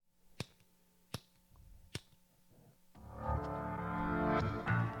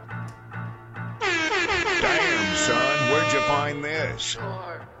behind this.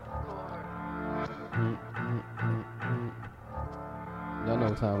 Y'all know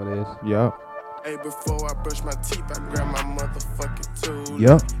what time it is. Yup. Hey, before I brush my teeth, I grab my motherfucking tool.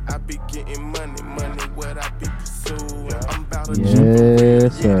 Yup. I be getting money, what I be pursuing. I'm about to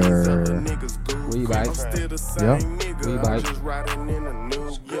Yes, sir. We bite. I'm still the same Yup. nigga. We I'm bite. just riding in a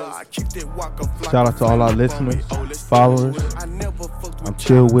new yeah, I keep that walker fly. Shout out to all our listeners, followers. I never fucked with I'm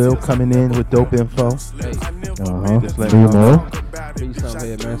Chill Will coming in with dope info. Hey, Just let me know. peace out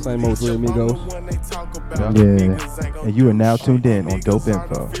here, man. Same old three amigos. Yeah. And you are now tuned in on Dope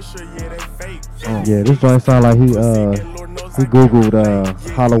Info. Yeah, this joint sound like he googled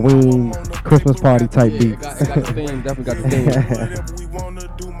Halloween Christmas party type Yeah, beat. it got the theme. Definitely got the theme. Whatever we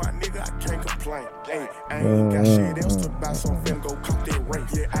wanna do, my nigga, I can't complain. I ain't got shit else to buy, so I'm finna go cop that rate.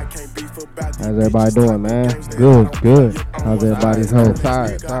 Yeah, I can't beef about How's everybody doing, man? Good. How's everybody's health?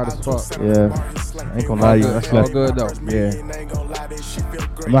 Tired as fuck. Yeah. I ain't gonna lie to you. I All slept. good though. Yeah.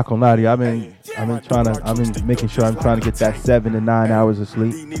 I'm not gonna lie to you. I've been making sure I'm trying to get that 7 to 9 hours of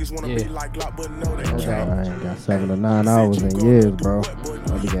sleep. Yeah. I ain't got 7 to 9 hours in years, bro.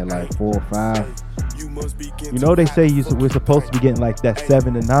 I be getting like 4 or 5. You know they say we're supposed to be getting like that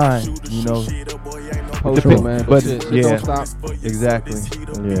 7 to 9. You know. Post Depend- man, but shit yeah. don't stop. Exactly.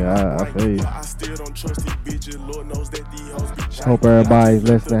 Yeah, I feel you. Hope everybody's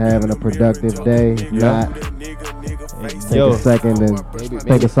listening, having a productive day. If Yeah. not, take Yo. a second and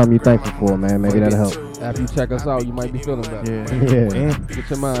think of something you're thankful for, man. Maybe that'll help. After you check us out, you might be feeling better. Yeah. Yeah. And, Get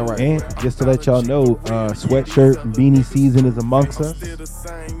your mind right. and just to let y'all know, sweatshirt and beanie season is amongst us.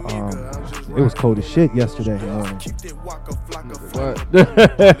 It was cold as shit yesterday morning.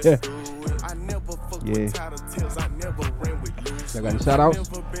 What? Yeah. Y'all got any shout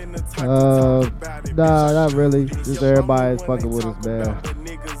outs? Nah, not really. Just everybody's fucking with us, man.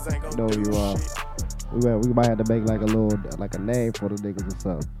 You know who you are. We might have to make like a name for the niggas or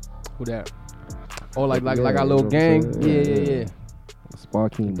something. Who that? Oh, like Yeah, our you know little what I'm gang? saying? Yeah.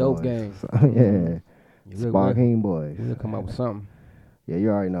 Sparkeen Dope boys. gang. Yeah. Sparkeen boys. We'll come up with something. Yeah, you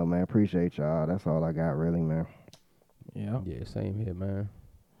already know, man. Appreciate y'all. That's all I got, really, man. Yeah. Yeah, same here, man.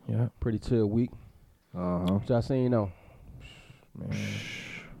 Yeah. Pretty chill week. What y'all seen though?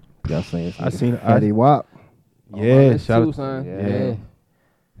 Y'all seen I seen Fetty Wap. Yeah, That's shout too, out. son. Yeah. Yeah.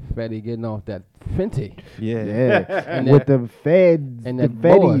 Fatty getting off that Fenty. Yeah. Yeah. And With that- the feds. And the that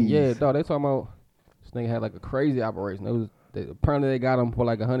boy, Fetties. yeah, dog, they talking about this nigga had like a crazy operation. Apparently they got him for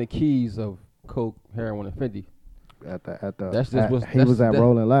like 100 keys of coke, heroin, and 50. At the That's just what's- he was that's- at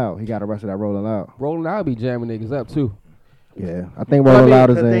Rolling Loud. He got arrested at Rolling Loud. Rolling Loud be jamming niggas up too. Yeah, I think Well, I Rolling mean, Loud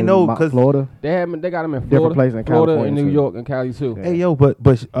is 'cause they in know, 'cause- Florida. They got him in Florida, Different place in Florida California, and New too. York and Cali too. Yeah. Hey yo, but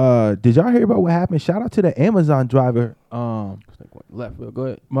did y'all hear about what happened? Shout out to the Amazon driver. This nigga went left field. Go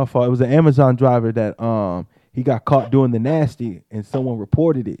ahead. My fault. It was an Amazon driver that he got caught doing the nasty and someone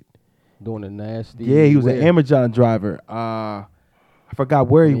reported it. Doing the nasty. Yeah, he was an where? Amazon driver. I forgot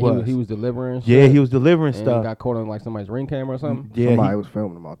where he was. He was delivering. Yeah, shit, he was delivering and stuff. got caught on like somebody's ring camera or something. Yeah, Somebody was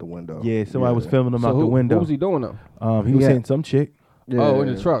filming him out the window. somebody was filming him So out the What window. was he doing though? He was Yeah. hitting some chick. Yeah. Oh,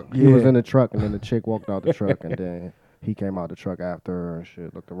 in the truck. He was Yeah. in the truck, and then the chick walked out the truck, and then he came out the truck after her and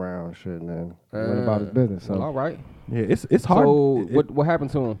shit, looked around and shit, and then went about his business. So Well, all right. Yeah, it's hard. So what happened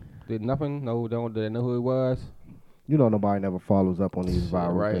to him? Did nothing? No, did they know who it was? you know nobody never follows up on these Shit,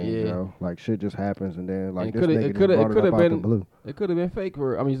 viral right, things, yeah. you know? Like shit just happens, and then like And this coulda- nigga it just coulda- brought it it coulda up out the been- blue. It could have been fake.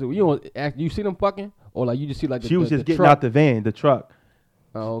 I mean, so you don't you see them fucking, or like you just see like she was just the getting truck? out the van, the truck.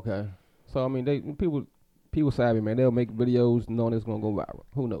 Oh, okay. So I mean, people savvy, man. They'll make videos knowing it's gonna go viral.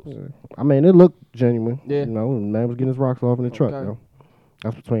 Who knows? Yeah. I mean, it looked genuine. Yeah. You know, the man was getting his rocks off in the truck, Okay. you know?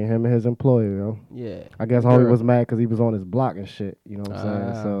 That's between him and his employer, you know? Yeah. I guess homie was mad because he was on his block and shit, you know what I'm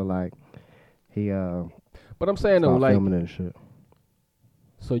saying? Ah. So, like, he But I'm saying though, started like, filming it and shit.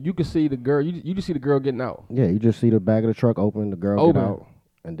 so you can see the girl. You just see the girl getting out, Yeah, you just see the back of the truck open, the girl Open. get out,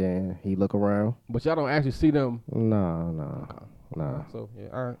 and then he look around. but y'all don't actually see them. Nah. So yeah,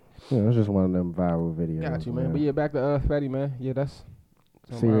 all right, Yeah, it's just one of them viral videos. got you, man. But yeah, back to Fatty, man. Yeah, that's.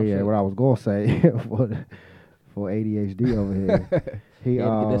 some See, wild yeah, shit. what I was gonna say for ADHD over here, he He had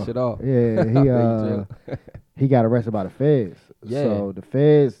to get that shit off. Yeah, Jail. he got arrested by the feds. Yeah. So the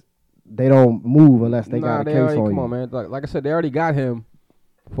feds, they don't move unless they got a they case already, on come you. on, man. Like I said, they already got him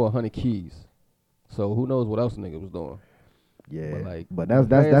for 100 keys. So who knows what else the nigga was doing? Yeah, But, like, but when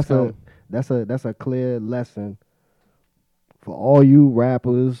the feds that's a clear lesson for all you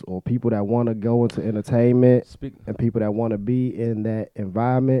rappers or people that want to go into entertainment Speak. and people that want to be in that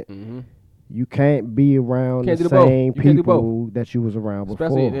environment. Mm-hmm. you can't be around Can't the do both. same You can't do people that you was around before.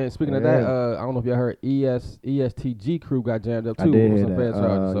 Especially and speaking of that, Yeah. I don't know if y'all heard ESTG crew got jammed up too I did with hear some that. fed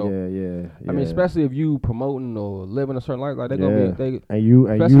charges. So yeah. I mean, especially if you promoting or living a certain life, like they're Yeah. gonna be and you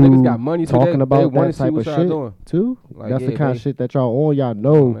especially niggas got money too, talking they about wanna that see type what of y'all shit doing. too. Like, That's the yeah, kind they- of shit that y'all on. Y'all Come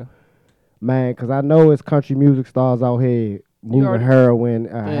know, on, man. Because I know it's country music stars out here moving already- heroin,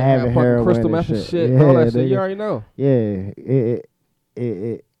 Yeah, having fucking heroin crystal and meth and shit. shit, Yeah, and all that shit. nigga. You already know. Yeah,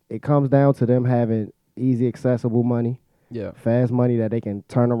 it comes down to them having easy, accessible money, Yeah. fast money that they can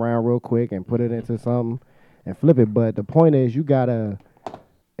turn around real quick and put it into something and flip it. But the point is, you gotta,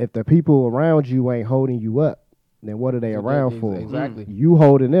 if the people around you ain't holding you up, then what are they around for? Exactly. You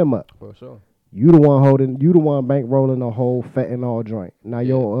holding them up. For sure. You the one bankrolling the whole fentanyl joint. Now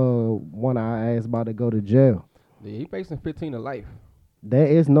Yeah. your one eye ass about to go to jail. Yeah, he facing 15 to life. There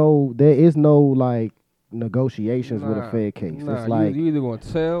is no like negotiations with a Fed case. Nah, It's like you either gonna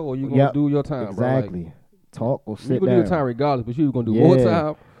tell or you gonna Yep, do your time, exactly. Bro. Like, Talk or you sit gonna down. do your time regardless, but you gonna do more Yeah.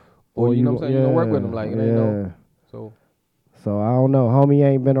 time, or you know what I'm saying, you gonna work with him like it ain't no. yeah. So So I don't know. Homie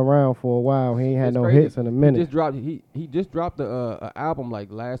ain't been around for a while. He ain't had it's no crazy. hits in a minute. He just dropped a album like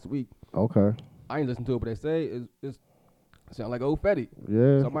last week. Okay. I ain't listened to it, but they say it's sound like old Fetty.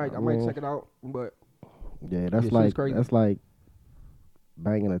 Yeah. So I might check it out, but Yeah, that's shit's like crazy. that's like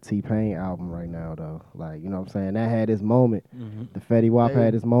banging a T-Pain album right now though. Like, you know what I'm saying? That had his moment. The Fetty Wap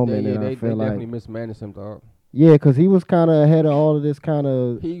had his moment, and I they feel definitely like mismanaged him, dog. yeah, because he was kind of ahead of all of this kind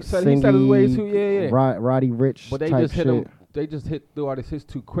of He set his way too, yeah. Roddy Rich But they type just hit shit. him. They just hit through all this hits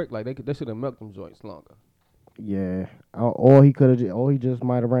too quick. Like they should have milked them joints longer. Yeah, or he could have, or he just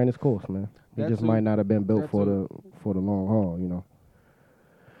might have ran his course, man. He That just too. might not have been built That for too. the long haul, you know.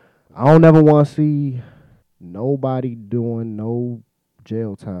 I don't ever want to see nobody doing no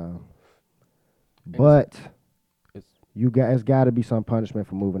jail time, but It's it's got to be some punishment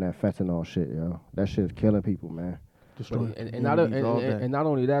for moving that fentanyl shit, yo. That shit's killing people, man. but, and not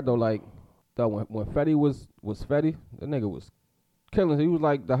only that though, like though when Fetty was Fetty, the nigga was killing. He was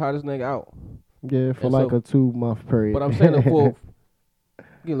like the hottest nigga out. Yeah, for And like so- a 2-month period. But I'm saying the full.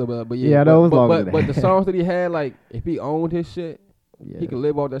 Get a little bit, but yeah, Yeah, I know it was longer but, than but that. the songs that he had, like if he owned his shit, yeah. he could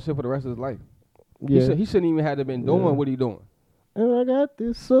live off that shit for the rest of his life. Yeah. He shouldn't even have to been doing Yeah. what he doing. And I got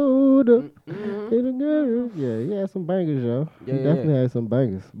this soda. Mm-hmm. in a girl. Yeah, he had some bangers, yo. Yeah, He yeah, definitely had some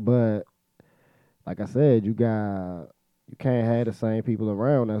bangers. But like I said, you can't have the same people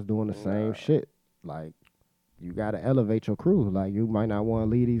around that's doing the same shit. Like, you gotta elevate your crew. Like, you might not want to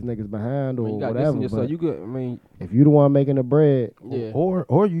leave these niggas behind or You got whatever. this yourself. But You could. I mean, if you the one making the bread, yeah.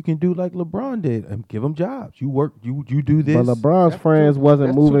 Or you can do like LeBron did and give them jobs. You work, you do this. but LeBron's That's friends two- wasn't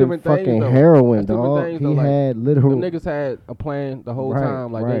that's two moving different things, fucking though. heroin, That's two different dog. things, He though, like, had them literal. niggas had a plan the whole Right,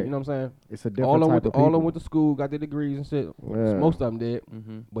 time. Like, right. you know what I'm saying? It's a All different of type them of people. went to school, got their degrees and shit. Yeah. Most of them did,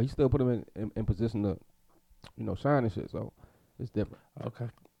 but he still put them in position to, shine and shit. So it's different. Okay.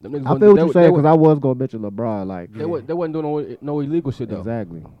 Them niggas I wasn't- feel what they you're wa- saying they because I was gonna mention LeBron. Like, They wasn't doing no illegal shit though.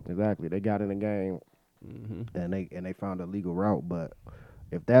 exactly. They got in the game hmm and they found a legal route. But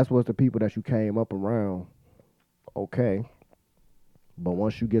if that's what's the people that you came up around, okay. But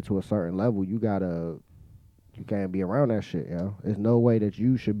once you get to a certain level, you can't be around that shit, yo. There's no way that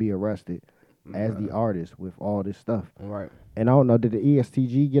you should be arrested as the artist with all this stuff. Right. And I don't know, did the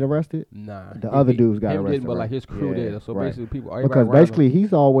ESTG get arrested? Nah. The other dudes got him arrested, didn't, but like right? his crew Yeah, did. So right. basically, everybody Because around him- basically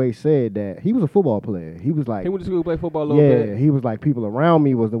he's always said that he was a football player. He was like, he went to school, play football a little yeah, bit. he was like, people around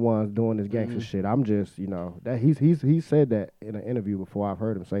me was the ones doing this gangster Mhm. shit. I'm just, that he's said that in an interview before. I've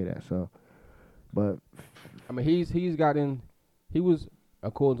heard him say that. So, but I mean, he's gotten. He was,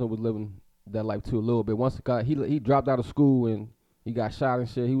 according to him, was living that life too a little bit. Once he dropped out of school and he got shot and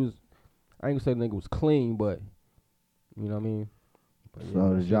shit. He was. I ain't gonna say the nigga was clean, but you know what I mean. But yeah, so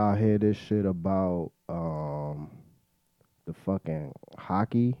that did shit- y'all hear this shit about the fucking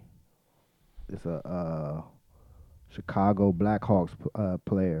hockey? It's a Chicago Blackhawks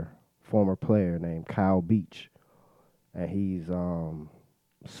former player named Kyle Beach, and he's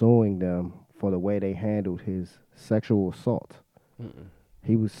suing them for the way they handled his sexual assault. Mm-mm.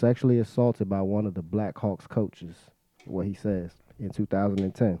 He was sexually assaulted by one of the Blackhawks coaches, what he says, in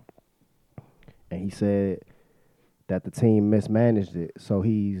 2010. And he said that the team mismanaged it, so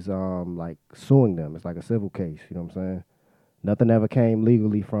he's like suing them. It's like a civil case, you know what I'm saying? Nothing ever came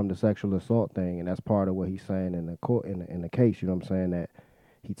legally from the sexual assault thing, and that's part of what he's saying in the court in the case, you know what I'm saying? That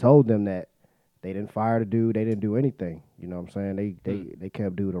he told them that they didn't fire the dude, they didn't do anything, you know what I'm saying? They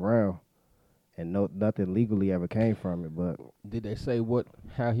kept dude around. And nothing legally ever came from it, but Did they say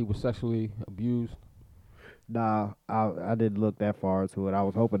how he was sexually abused? nah, I didn't look that far into it. I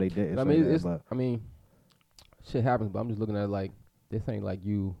was hoping they didn't. I say mean, that, but shit happens, but I'm just looking at it like this ain't like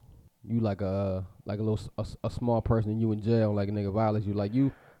you like a little a small person and you in jail, like a nigga violates you, like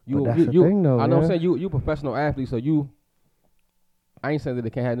you But that's the thing, though. I know what I'm man. saying, you a professional athlete, so I ain't saying that they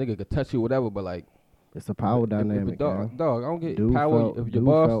can't have nigga could touch you or whatever, but like It's a power if a dynamic, man. dog, I don't get Dude power. felt, If your dude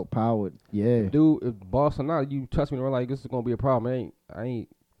boss, felt powered. Yeah. if boss or not, you trust me, like this is gonna be a problem.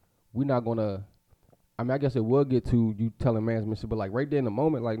 We not gonna. I mean, I guess it will get to you telling management shit, but like right there in the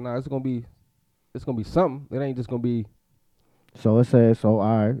moment, like nah, it's gonna be something. It ain't just gonna be. So it says, all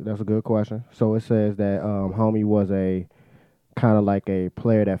right, that's a good question. So it says that homie was a kind of like a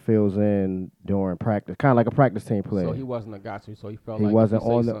player that fills in during practice, kind of like a practice team player. So he wasn't a got-you, so he felt He like wasn't if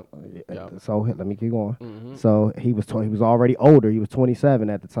he on say the. something- yeah. So let me keep going. Mhm. So he was already older. He was 27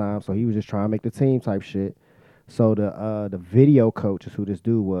 at the time. So he was just trying to make the team type shit. So the video coach is who this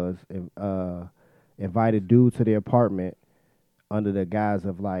dude was. Invited dude to the apartment under the guise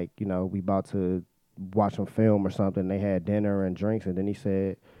of like, we about to watch some film or something. They had dinner and drinks, and then he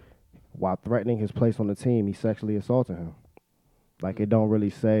said, while threatening his place on the team, he sexually assaulted him. Like it don't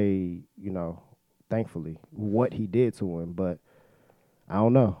really say, thankfully, what he did to him, but I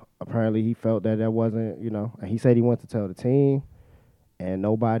don't know. Apparently he felt that wasn't, and he said he went to tell the team, and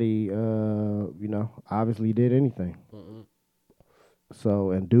nobody, obviously did anything. Mm-mm.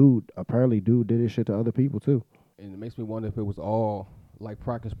 So, and dude did this shit to other people too. And it makes me wonder if it was all like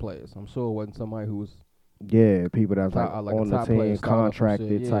practice players. I'm sure it wasn't somebody who was. Yeah, people that's like, Like a on the top player team, starting off some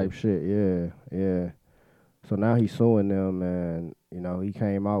contracted shit, type shit. Yeah. So now he's suing them, and he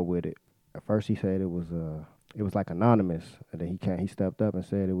came out with it. At first he said it was like anonymous, and then he stepped up and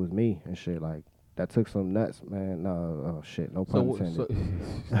said it was me and shit. Like that took some nuts, man. No, oh shit, no pun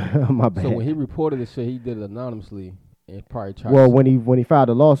intended. My bad. So when he reported this shit, he did it anonymously and probably tried. Well, when he filed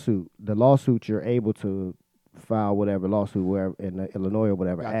the lawsuit you're able to file whatever lawsuit wherever in Illinois or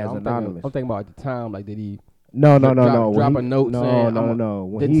whatever as anonymous. I'm thinking about at the time, like did he? No. Drop a note saying, No.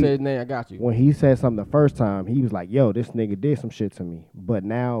 When Didn't he, say his name. I got you. when he said something the first time, he was like, "Yo, this nigga did some shit to me." But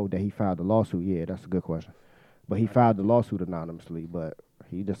now that he filed the lawsuit, yeah, that's a good question. But he filed the lawsuit anonymously, but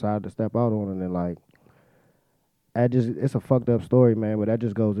he decided to step out on it, and like, it's a fucked up story, man. But that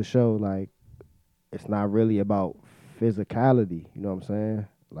just goes to show, like, it's not really about physicality. You know what I'm saying?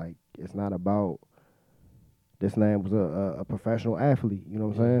 Like, it's not about. This man was a professional athlete. You know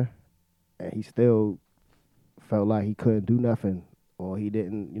what I'm saying? And he still felt like he couldn't do nothing, or he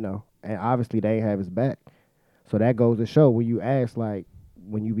didn't, and obviously they ain't have his back. So that goes to show when you ask, like,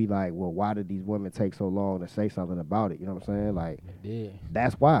 when you be like, well, why did these women take so long to say something about it? You know what I'm saying? Like,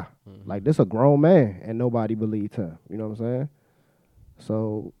 that's why. Mhm. Like, this a grown man, and nobody believed him. You know what I'm saying?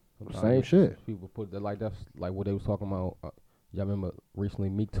 So, same shit. People put that like that's like what they was talking about. Y'all remember recently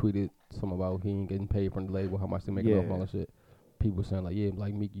Meek tweeted something about he ain't getting paid from the label, how much they making off all that shit. People saying like, yeah,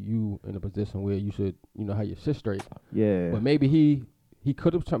 like Meek, you in a position where you should, have your shit straight. Yeah. But maybe he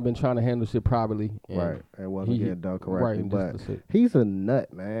could have been trying to handle shit privately. Right. It wasn't getting done correctly. Right. But he's a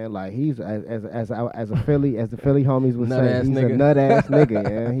nut, man. Like, he's as the Philly homies would say, he's a nut ass nigga.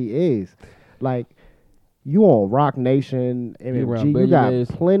 Yeah, he is. Like, you on Rock Nation, MMG, you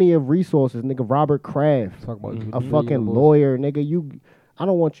got plenty of resources, nigga. Robert Kraft, talk about a fucking lawyer, nigga. I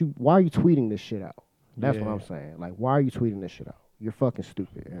don't want you. Why are you tweeting this shit out? That's what I'm saying. Like, why are you tweeting this shit out? You're fucking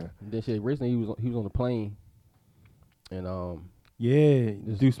stupid. Yeah. This shit recently he was on the plane, and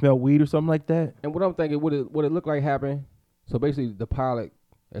do you smell weed or something like that? And what I'm thinking, what it looked like happened. So basically, the pilot,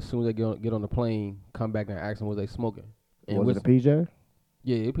 as soon as they get on the plane, come back and ask them was they smoking. And was it a PJ?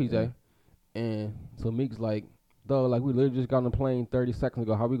 Yeah, PJ. Yeah. And so Meek's like, dog, like we literally just got on the plane 30 seconds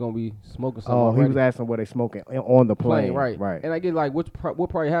ago. How we gonna be smoking something? Oh, he was asking what they smoking on the plane. Right. And I get like, what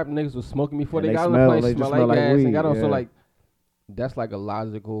probably happened? Niggas was smoking before they got on the plane. They smell like gas and got on. So like, that's like a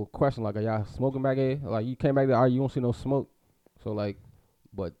logical question. Like, are y'all smoking back here? Like, you came back there, you don't see no smoke. So like,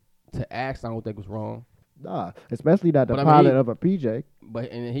 but to ask, I don't think was wrong. Nah, especially that the pilot of a PJ.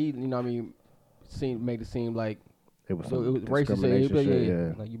 But and he, made it seem like it was racist.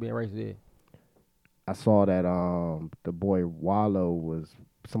 Yeah, like you being racist. Yeah. I saw that the boy Wallow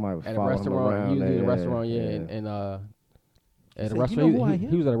somebody was following him around. He was at a restaurant, and at a restaurant.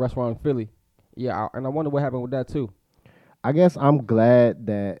 He was at a restaurant in Philly. Yeah, and I wonder what happened with that too. I guess I'm glad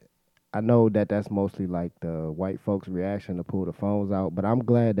that I know that that's mostly like the white folks' reaction to pull the phones out, but I'm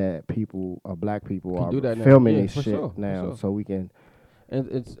glad that black people are filming this shit now, so we can.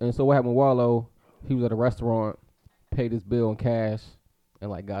 And so what happened with Wallow? He was at a restaurant, paid his bill in cash, and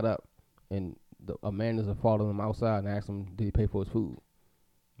like got up, and a manager followed him outside and asked him, did he pay for his food?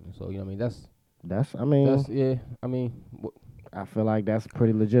 And so I feel like that's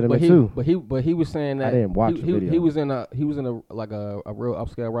pretty legitimate too. But he was saying that I didn't watch the video. He was in a like a real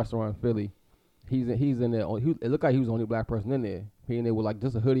upscale restaurant in Philly. He's in there. It looked like he was the only black person in there. He in there with like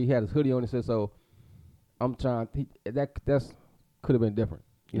just a hoodie. He had his hoodie on. And said, "So I'm trying." That's could have been different.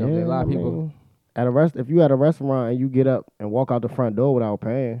 You know, what I'm saying? A lot of people. At if you at a restaurant and you get up and walk out the front door without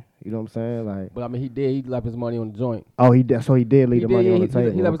paying, you know what I'm saying? Like, But I mean, he did. He left his money on the joint. oh, he did. So he did leave the money on the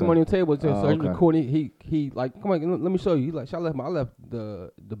table. He left his money on the table. So he okay. recording. He like, come on, let me show you. He like, I left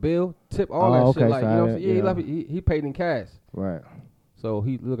the bill, tip, all that shit. Like, so you know, what I'm saying? He left. He paid in cash. Right. So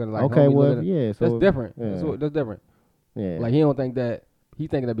he looking like, okay, homie, well, yeah. So that's different. Yeah. That's different. Yeah. Like, he don't think that. He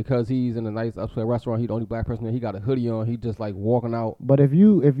thinking that because he's in a nice upscale restaurant, he the only black person there. He got a hoodie on. He just like walking out. But if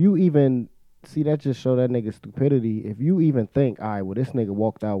you even see, that just show that nigga stupidity. If you even think, all right, well, this nigga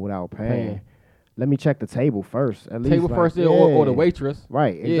walked out without paying. Let me check the table first. At least, first, or the waitress.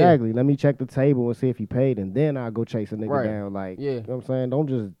 Right, exactly. Yeah. Let me check the table and see if he paid, and then I'll go chase a nigga down. Like, yeah. You know what I'm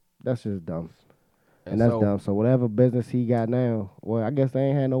saying? That's just dumb. And that's dumb. So whatever business he got now, well, I guess they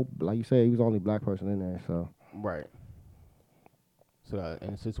ain't had no, like you said, he was the only black person in there. So right. So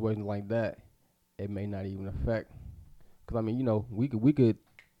in a situation like that, it may not even affect. Because I mean, you know, we could.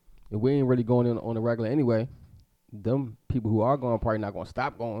 If we ain't really going in on the regular anyway, them people who are going probably not going to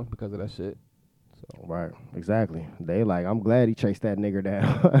stop going because of that shit. So. Right, exactly. They like, I'm glad he chased that nigger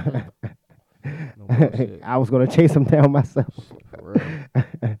down. No I was going to chase him down myself. For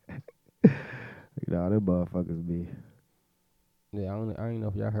real. You know, them motherfuckers be. Yeah, I don't know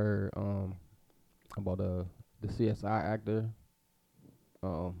if y'all heard about the CSI actor,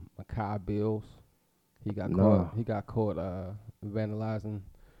 Makai Bills. He got caught vandalizing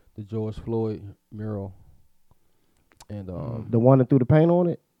the George Floyd mural, and the one that threw the paint on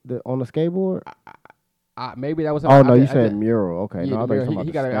it, on the skateboard. Maybe that was. Oh no, you said mural. Okay, yeah, no, I think about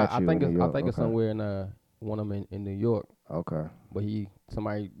the statue. I think it's somewhere in one of them in New York. Okay, but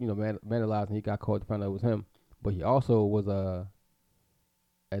somebody vandalized and he got caught to find out it was him. But he also was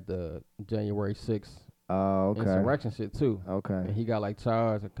at the January 6th insurrection shit too. Okay, and he got like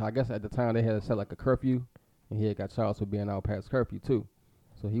charged. I guess at the time they had set like a curfew, and he had got charged for being out past curfew too.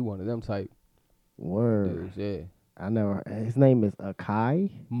 So he one of them type. Word. Dudes, yeah. I know. His name is Makai.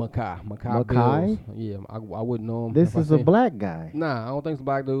 Bills. Yeah, I wouldn't know him. This is a black guy. Nah, I don't think it's a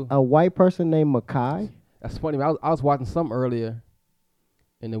black dude. A white person named Makai. That's funny. I was watching something earlier,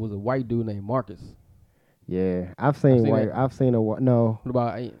 and there was a white dude named Marcus. Yeah, I've seen white. That. I've seen a white. No. What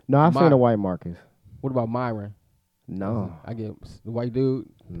about? No, I've seen a white Marcus. What about Myron? No. I get the white dude.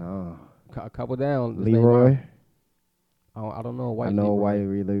 No. A couple down. Leroy. I don't know a white. I know Leroy.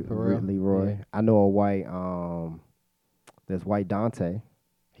 a white Leroy. Yeah. I know a white. There's white Dante.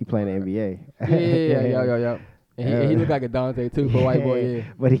 He playing the NBA. Yeah. And he look like a Dante too for a white boy. Yeah.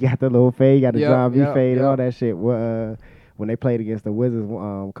 But he got the little fade, he got the John V fade and all that shit. When they played against the Wizards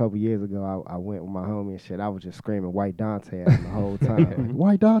a couple years ago, I went with my homie and shit. I was just screaming white Dante at him the whole time.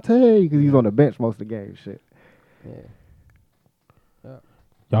 White Dante, because he's on the bench most of the game. Shit. Yeah.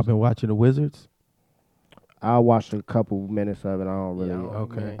 Y'all been watching the Wizards? I watched a couple minutes of it. I don't really.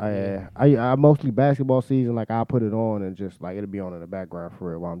 Okay. I mostly basketball season. Like I put it on and just like it'll be on in the background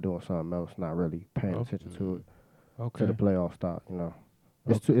for it while I'm doing something else. Not really paying attention to it. Okay. To the playoff start, you know.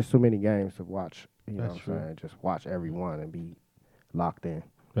 It's too many games to watch. You know That's what I'm saying? Just watch every one and be locked in.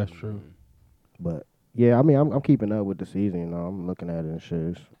 That's true. But yeah, I mean, I'm keeping up with the season. You know, I'm looking at it and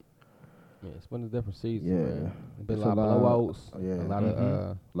shit. Yeah, it's been a different season. Yeah, man. Been a lot of blowouts. Yeah,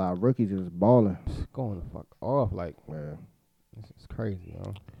 a lot of rookies just balling. Going the fuck off, like man. It's crazy, you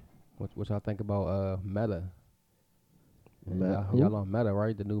know. What y'all think about Meta? Y'all on Meta,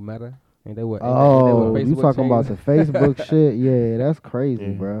 right? The new Meta. And they were. Oh, you talking about the Facebook shit? Yeah, that's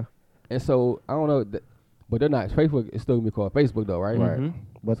crazy, bro. And so I don't know, but they're not. Facebook is still gonna be called Facebook though, right? Right. Mm-hmm.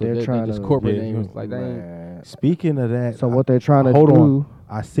 But so they're trying just to corporate names like that. Speaking of that, so what they're trying to hold do? On.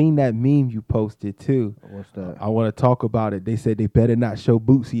 I seen that meme you posted too. What's that? I want to talk about it. They said they better not show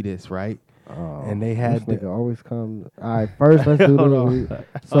Bootsy this, right? And they had this nigga always come. All right, first let's do the.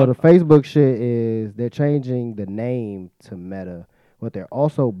 So the Facebook shit is they're changing the name to Meta, but they're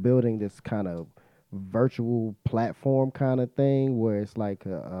also building this kind of virtual platform kind of thing where it's like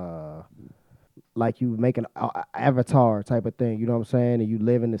like you make an avatar type of thing, you know what I'm saying? And you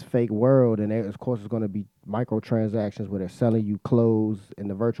live in this fake world, and of course it's going to be microtransactions where they're selling you clothes in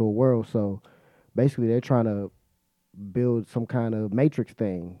the virtual world. So basically they're trying to build some kind of Matrix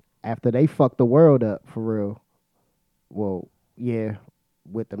thing after they fuck the world up for real. Well, yeah,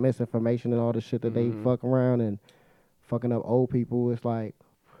 with the misinformation and all the shit that they fuck around and fucking up old people. It's like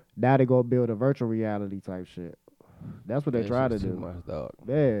now they go build a virtual reality type shit. That's what they try to do. Too much, dog.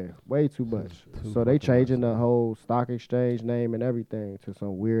 Yeah, way too much. So they changing the whole stock exchange name and everything to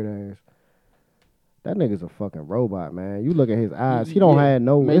some weird ass. That nigga's a fucking robot, man. You look at his eyes. He don't have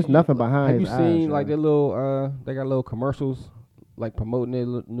no. There's nothing behind his eyes. Have you seen like their little? They got little commercials, like promoting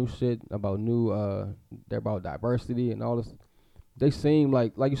their new shit about they're about diversity and all this. They seem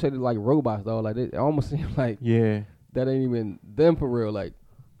like you said, like robots though. Like it almost seems like Yeah. that ain't even them for real. Like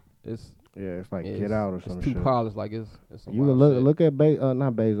it's it's like it's, Get Out or some it's too shit. polished. Like it's some You wild can shit. look at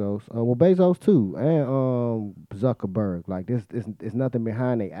not Bezos. Well, Bezos too, and Zuckerberg. Like this, it's nothing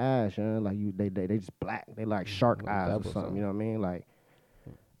behind their eyes, Like they just black. They like shark Like eyes that or was something. You know what I mean? Like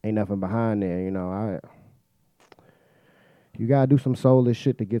ain't nothing behind there. You gotta do some soulless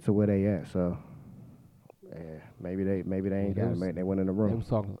shit to get to where they at. So yeah, maybe they ain't Yeah, got it. They went in the They room. was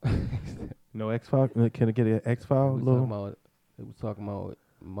talking. No X File. Can I get an X File? They was talking about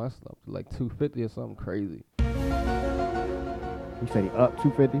must up to like 250 or something crazy. You said he up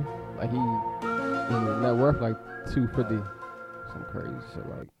 250. Like his net worth like 250, some crazy shit.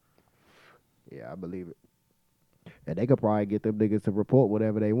 Like Yeah, I believe it. And they could probably get them niggas to report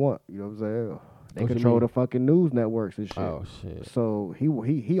whatever they want. You know what I'm saying? They What you control mean? the fucking news networks and shit. oh shit. So he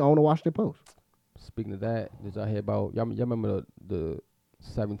owned the Washington Post. Speaking of that, did y'all hear about y'all remember the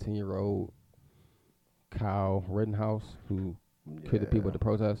 17-year-old Kyle Rittenhouse who killed the people at the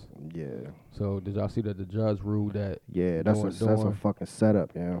protest? Yeah. So did y'all see that the judge ruled that Yeah, that's a fucking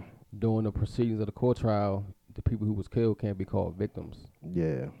setup, yeah. during the proceedings of the court trial, the people who was killed can't be called victims,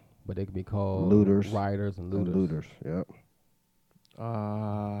 Yeah. but they can be called Looters. rioters and And looters. looters, yep.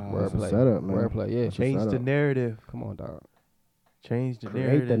 That's a Wordplay, setup, man. Wordplay, yeah. That's a Change the setup. narrative. Come on, dog. Change the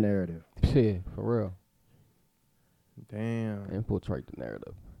Create the narrative. narrative. Yeah, for real. Damn. Infiltrate the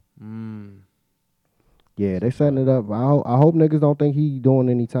narrative. Yeah, they setting it up. I hope niggas don't think he doing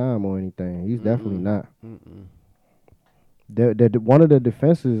any time or anything. He's definitely not. Mm-mm. One of the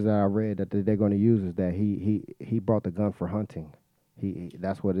defenses that I read that they're going to use is that he brought the gun for hunting.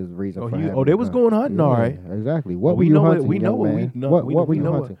 That's what his reason for having they the was gun. going hunting, Yeah, all right. Exactly. Well, What were you hunting, we know young what we man? know. What we were you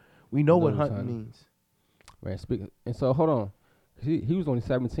know hunting? We know what Those hunting hunting. means. Man, speaking. And so, hold on. He was only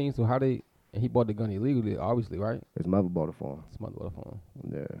 17, so and he bought the gun illegally, obviously, right? His mother bought it for him. His mother bought it for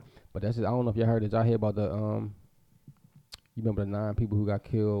him. Yeah. But that's just, I don't know if y'all heard. Did y'all hear about you remember the 9 people who got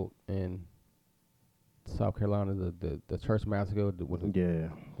killed in South Carolina, the church massacre? Yeah.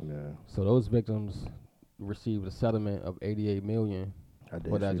 So those victims received a settlement of $88 million I did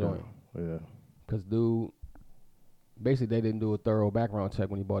for that see joint. Yeah. Because dude, basically they didn't do a thorough background check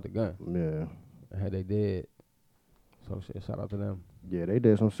when he bought the gun. Yeah. And had they did, so shit, shout out to them. Yeah, they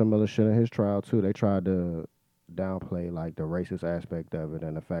did some similar shit in his trial too. They tried to downplay like the racist aspect of it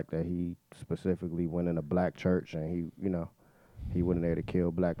and the fact that he specifically went in a black church and he went in there to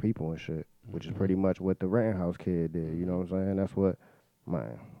kill black people and shit, which is pretty much what the Rittenhouse kid did. You know what I'm saying? That's what,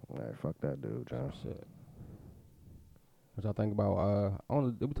 man, fuck that dude, John. Shit. What y'all think about?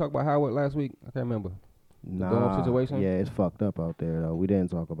 Did we talk about Howard last week? I can't remember. dorm situation? Yeah, it's fucked up out there though. We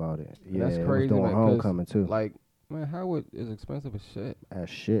didn't talk about it. Yeah, That's it crazy, was during man, 'cause, homecoming too. Like, man, Howard is expensive as shit. That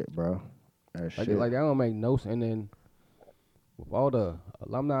shit, bro. That Like, shit. like that don't make no sense. And then with all the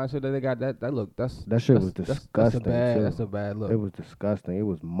alumni and shit that they got, that look, that shit that's, was that's disgusting a bad, too. that's a bad look. It was disgusting. It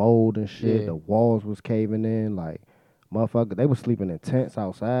was mold and shit. Yeah. The walls was caving in. Like, motherfucker, they was sleeping in tents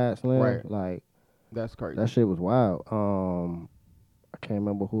outside, Slim. Right. Like, That's crazy. that shit was wild. I can't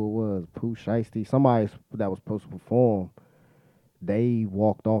remember who it was. Pooh Shiesty. Somebody that was supposed to perform. They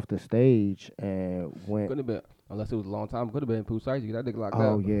walked off the stage and went. Couldn't have been, unless it was a long time. Could have been Pooh Shiesty. That nigga locked up.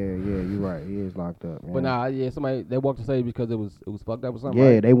 Oh yeah, you're right. He is locked up. But nah, somebody they walked the stage because it was fucked up or something.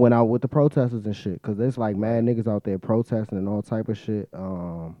 Yeah, right? they went out with the protesters and shit. Cause there's like mad niggas out there protesting and all type of shit.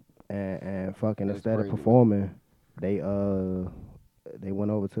 And fucking That's instead crazy, of performing, they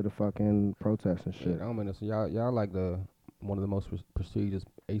went over to the fucking protest and Shit, shit. I don't mean, so y'all like one of the most prestigious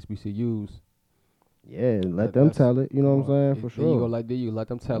HBCUs. Yeah, let them tell it. You know what I'm saying? For There you go, sure. like there you let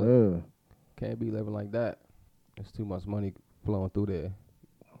them tell it. Yeah. Can't be living like that. There's too much money flowing through there.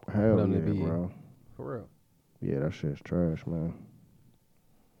 Hell them to yeah, be- bro. For real. Yeah, that shit's trash, man.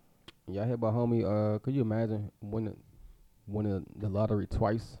 Y'all hear about homie? Could you imagine winning the lottery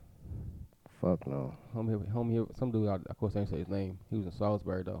twice? Fuck no. Homie, some dude. Of course, they ain't say his name. He was in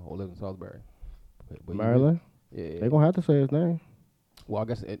Salisbury though, or lives in Salisbury. But he Maryland? yeah. They gonna have to say his name. Well, I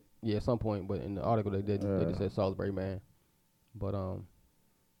guess at some point, but in the article they did. They Yeah. just said Salisbury man. But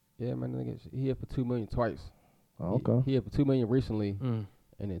yeah, man, nigga, he hit for $2 million twice. Oh, okay. He hit for $2 million recently, and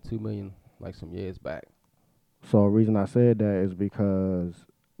then $2 million like some years back. So the reason I said that is because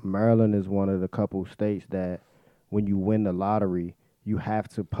Maryland is one of the couple states that when you win the lottery, you have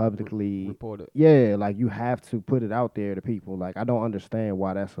to publicly Report it. Yeah, like you have to put it out there to people. Like I don't understand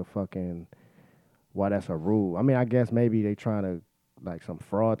why that's a rule. I mean, I guess maybe they trying to like some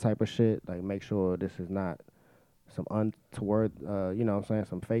fraud type of shit, like make sure this is not some untoward, you know what I'm saying,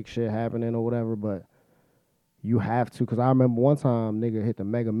 some fake shit happening or whatever, but you have to, because I remember one time nigga hit the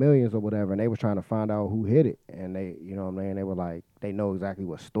Mega Millions or whatever, and they was trying to find out who hit it, and they, you know what I mean, they were like, they know exactly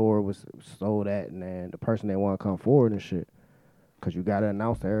what store it was sold at, and then the person they want to come forward and shit, because you got to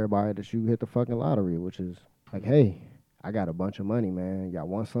announce to everybody that you hit the fucking lottery, which is like, hey, I got a bunch of money, man. Y'all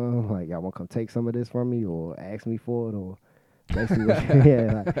want some? Like, y'all want to come take some of this from me, or ask me for it, or basically,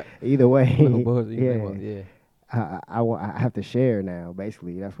 yeah, like, either way, Little buzz, yeah. yeah. I have to share now.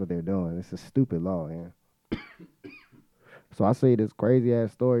 Basically, that's what they're doing. It's a stupid law, man. So I see this crazy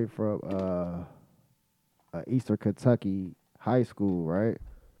ass story from Eastern Kentucky high school, right?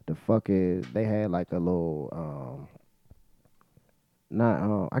 The fucking they had like a little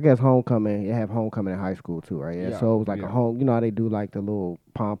I guess homecoming. They have homecoming in high school too, right? Yeah. So it was like a home. You know how they do like the little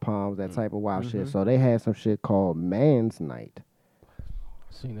pom poms, that type of wild shit. So they had some shit called Man's Night.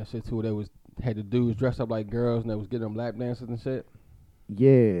 Seen that shit too. They had the dudes dressed up like girls and they was getting them lap dances and shit.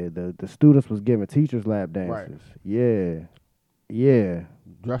 Yeah, the students was giving teachers lap dances. Right. Yeah.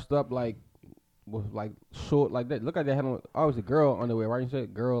 Dressed up like with like short like that. Look like they had on always a girl underwear, right? You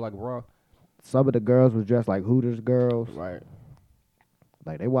said girl like raw. Some of the girls was dressed like Hooters girls. Right.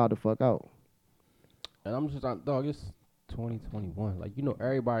 Like they wild the fuck out. And I'm just like, dog, it's 2021. Like, you know,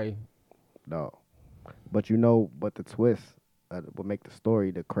 everybody. No. But the twist would make the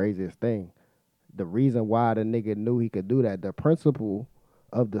story the craziest thing. The reason why the nigga knew he could do that, the principal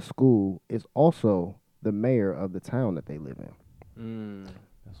of the school is also the mayor of the town that they live in.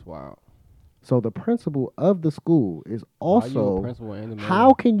 That's wild. So the principal of the school is also. A principal and the mayor?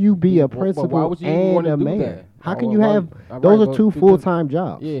 How can you be a principal and a mayor? How can you have? Those are two full-time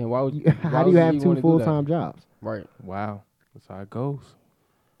jobs. Yeah. Why would you? How do you have two full-time jobs? Right. Wow. That's how it goes.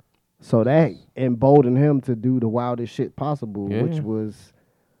 So that emboldened him to do the wildest shit possible, Yeah. which was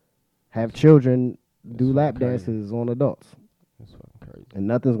have children do That's lap crazy. dances on adults. That's fucking crazy. And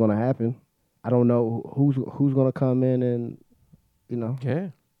nothing's gonna happen. I don't know who's gonna come in and, you know. Yeah.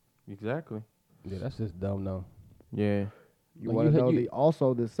 Exactly. Yeah, that's just dumb, though. Yeah. You Like, want to know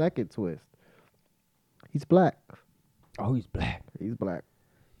also the second twist. He's black. Oh, he's black. He's black.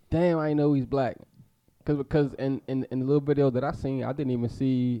 Damn, I know he's black. Because in the little video that I seen, I didn't even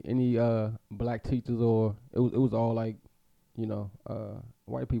see any black teachers, or it was all like, you know,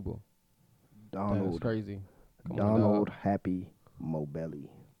 white people. That's Donald. crazy. Donald Happy Mobelli.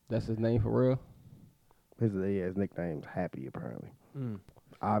 That's his name for real? His nickname's Happy apparently.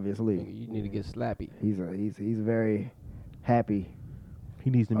 Obviously, Obviously, you need to get slappy. he's very happy. He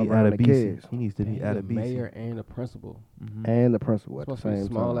needs to be Around out of the BC. kids. He needs to be He's out the of BC. mayor and the principal. And the principal at the Supposed to be a same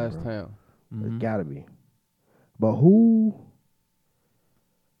small time. ass bro. town. It gotta be. But who?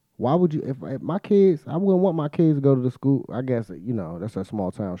 Why would you? If my kids, I wouldn't want my kids to go to the school. I guess that's a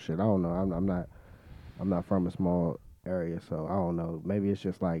small town shit. I don't know. I'm not from a small area, so I don't know. Maybe it's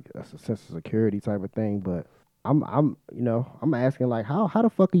just like a sense of security type of thing. But I'm asking like how the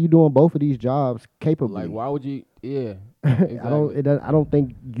fuck are you doing both of these jobs capably? Like, why would you? Yeah. I don't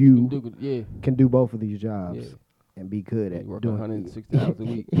think you Yeah. can do both of these jobs Yeah. and be good at You work doing 160 hours a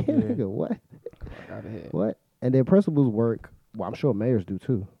week. Yeah, nigga, what? Out of here. What? And then principals work. Well, I'm sure mayors do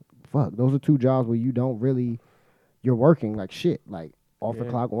too. Fuck, those are two jobs where you don't really. You're working like shit, like off the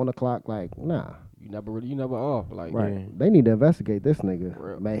clock, on the clock, like nah. You never off. Like, Right. Yeah. They need to investigate this nigga.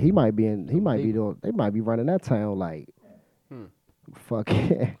 For real. Man, he might be doing. They might be running that town like. Fuck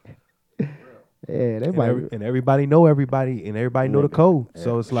yeah. Yeah, they might. And everybody know everybody, and everybody know the code.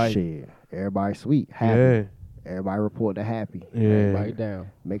 So it's like, shit. Everybody sweet, happy. yeah, Everybody report to happy. yeah, everybody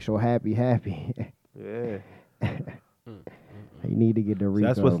down. Make sure happy. yeah. You need to get the Rico,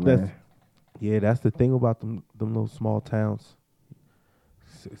 That's what's man. that's the thing about them little small towns.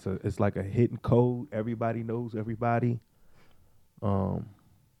 It's like a hidden code. Everybody knows everybody. Nah.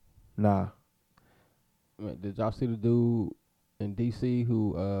 Man, did y'all see the dude in D.C.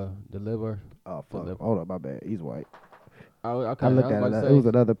 who deliver? Oh fuck! Deliver. Hold up, my bad. He's white. Okay, I looked at it. It was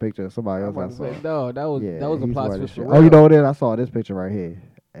another picture of somebody else I saw. No, that was a he's plot white as twist for shit. real. Oh, you know what it is? I saw this picture right here.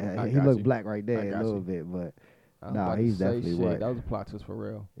 He got looks you. black right I there a got little you. bit, but I was nah, about to he's say definitely shit. white. That was a plot twist for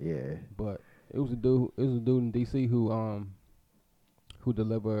real. Yeah. But it was a dude in D.C. who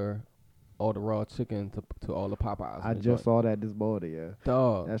deliver all the raw chicken to all the Popeyes. I just saw that this morning. Yeah,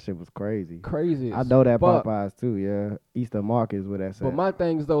 dog. that shit was crazy. Crazy. I as know that fuck. Popeyes too. Yeah, Eastern Market is where that's But at. my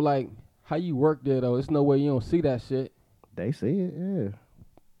thing is though, like how you work there though, it's no way you don't see that shit. They see it. Yeah.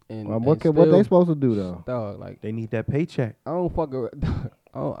 And Well, and what they still- supposed to do though? Dog, like They need that paycheck. I don't fuck with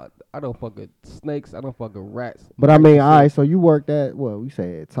I don't fuck with snakes. I don't fuck with rats. But I Like mean, you all said, right. So you worked at what we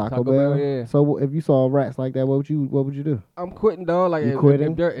said Taco Bell. Yeah. So if you saw rats like that, what would you do? I'm quitting, dog. Like You if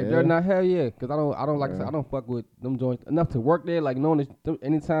quitting? they're Yeah. not hell yeah, cause I don't like I said, Yeah. I don't fuck with them joints enough to work there. Like knowing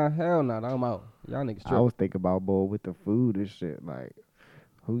anytime hell nah, I'm out. Y'all niggas I tripping. was thinking about bull with the food and shit. Like,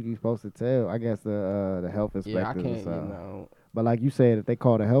 who you supposed to tell? I guess the health inspectors. Yeah, I or can't. You something. know. But like you said, if they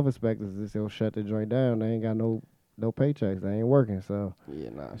call the health inspectors, they'll shut the joint down. They ain't got no paychecks. They ain't working. So Yeah,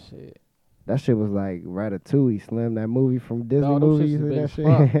 nah, shit. that shit was like Ratatouille, Slim, that movie from Disney Dog, them movies. shits is And big that as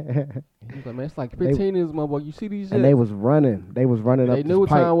shit. He was like, man, it's like 15 in this motherfucker. You see these shit? And they was running. They was running They up knew this what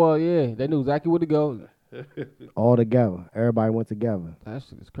pipe time was. Yeah, they knew exactly where to go. all together. Everybody went together. That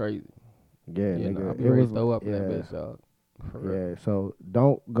shit is crazy. Yeah, Yeah, nigga. nah, I be it ready was to throw up yeah, in that bitch, dog. For real. yeah. So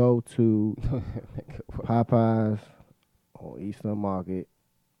don't go to Popeyes or Eastern Market.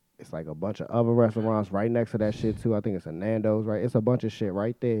 It's like a bunch of other restaurants right next to that shit too. I think it's a Nando's, right? It's a bunch of shit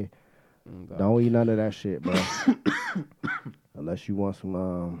right there. Dog. Don't eat none of that shit, bro. Unless you want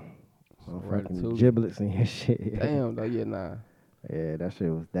some fucking Ratatouille. giblets and your shit. Damn, though, yeah, nah. Yeah, that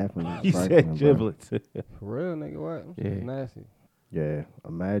shit was definitely He frightening, said bro. giblets. For real, nigga, what? Yeah. It's nasty. Yeah,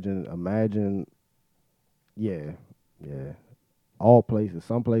 imagine. Yeah. All places,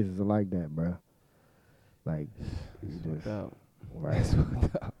 some places are like that, bro. Like, you It's just fucked up. right. It's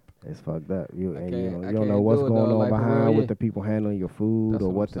fucked up. It's fucked up. You I and can't- you I don't can't know what's do it, going though, on like, for behind real, with yeah. the people handling your food That's or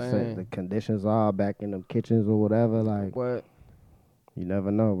what what I'm the saying. the conditions are back in them kitchens or whatever. Like, What? you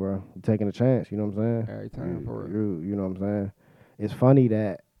never know, bro. You're taking a chance. You know what I'm saying? Every time, for real. You know what I'm saying? It's funny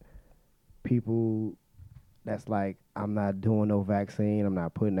that people that's like, I'm not doing no vaccine, I'm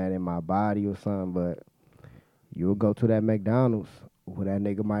not putting that in my body or something, but you'll go to that McDonald's where that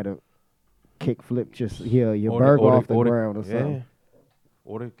nigga might have kick flipped your burger off the ground or something.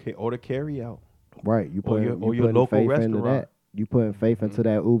 Or the carry out. Right. You Or put your putting local faith into restaurant. that. You putting faith into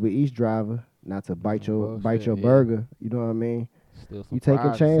that Uber Eats driver not to bite your Bullshit, yeah. burger. You know what I mean? Still some You taking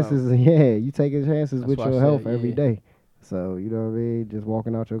fries or something. chances, yeah. You taking chances That's with why I your said, health every yeah. day. So you know what I mean? Just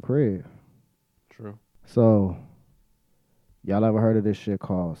walking out your crib. True. So y'all ever heard of this shit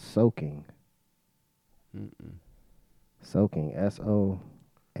called soaking? Mm-mm. Soaking,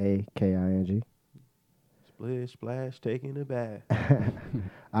 SOAKING. Splish, splash, taking a bath.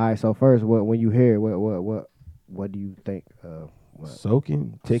 All right. So first, when you hear it, what do you think? What?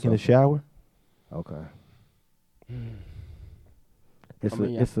 Soaking, taking a Soaking. shower. Okay. I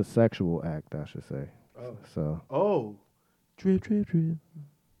mean, yeah. It's a sexual act, I should say. Oh. So Drip, drip, drip.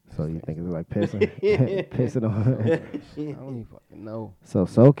 so you think it's like pissing, pissing on? I don't even fucking know. So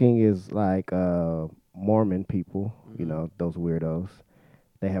soaking is like Mormon people, you Mhm. know, those weirdos.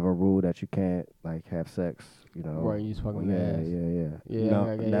 They have a rule that you can't like have sex, you know. Right, you just fucking yeah, ass. yeah. Yeah, No,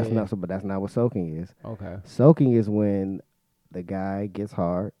 okay, that's yeah. not so. But that's not what soaking is. Okay. Soaking is when the guy gets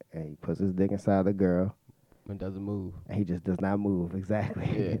hard and he puts his dick inside the girl It doesn't move. and he just does not move. Exactly.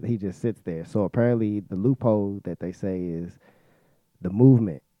 Yeah. He just sits there. So apparently the loophole that they say is the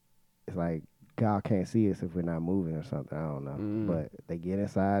movement. It's like God can't see us if we're not moving or something. I don't know. Mm. But they get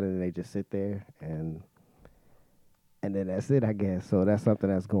inside and they just sit there and then that's it, I guess. So that's something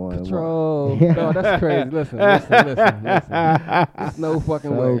that's going on. Control. No, that's crazy. Listen. There's no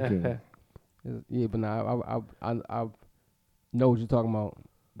fucking way. Soaking. Yeah, but nah, I know what you're talking about.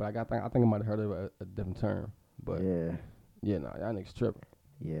 But I think I might have heard of a different term. But yeah, nah, y'all niggas tripping.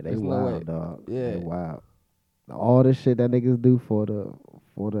 Yeah, they There's no way. wild, dog. Yeah. They wild. All this shit that niggas do for the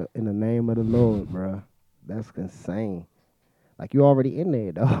in the name of the Lord, bruh. That's insane. Like you already in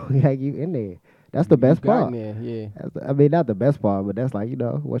there, dog. Like you in there. That's the best You got part. in there, yeah. I mean, not the best part, but that's like, you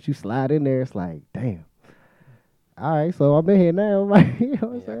know, once you slide in there, it's like, damn. All right, so I'm in here now. Right? You know what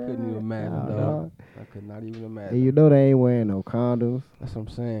I'm Yeah, I saying? couldn't even imagine, Nah, dog. I could not even imagine. And you know they ain't wearing no condoms. That's what I'm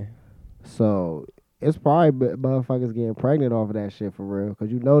saying. So it's probably motherfuckers getting pregnant off of that shit for real.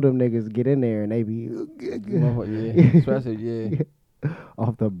 Because you know them niggas get in there and they be Yeah, especially, yeah.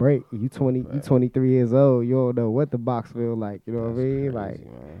 off the break. You 23 years old. You don't know what the box feel like. You know what I That's mean? crazy, Like,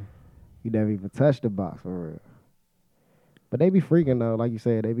 man. you never even touched the box for real. But they be freaking though, like you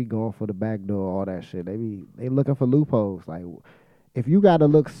said, they be going for the back door, all that shit. They looking for loopholes. Like, if you gotta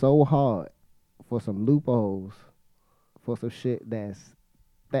look so hard for some loopholes, for some shit that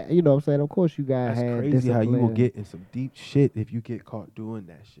you know what I'm saying. Of course you gotta That's have crazy how you will discipline. get in some deep shit if you get caught doing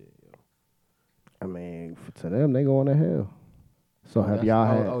that shit, yo. I mean, to them they going to hell. So have That's- y'all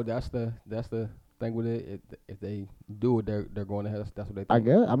had? Oh, that's the thing with it. If they do it, they're going to hell. That's what they think. I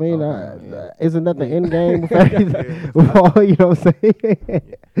guess. I mean, Okay, yeah. isn't that the end game? With all, you know what I'm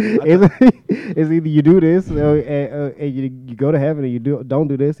saying? It's either you do this and you go to heaven, or you don't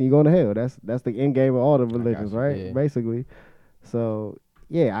do this and you go to hell. That's the end game of all the religions, you, right? yeah. Basically. So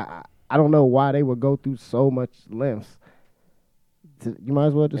yeah, I don't know why they would go through so much lengths. You might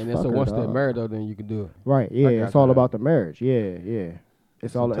as well just And fuck then so her, once they're dog. married, though, then you can do it. Right? Yeah, got it's all you. about the marriage. Yeah.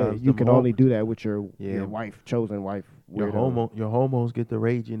 It's all Sometimes you the can more- only do that with your Yeah. wife, chosen wife. Your weirdo. hormones get the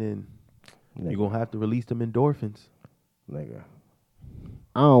raging and You're going to have to release them endorphins. Nigga.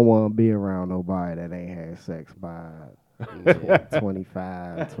 I don't want to be around nobody that ain't had sex by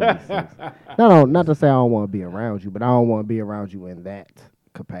 25, 26. No, not to say I don't want to be around you, but I don't want to be around you in that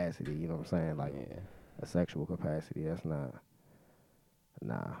capacity. You know what I'm saying? Like a sexual capacity. That's not.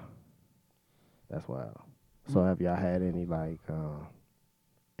 Nah. That's wild. So have y'all had any like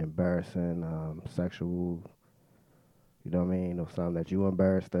embarrassing sexual, you know what I mean, or something that you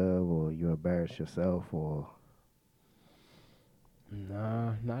embarrassed of, or you embarrassed yourself, or?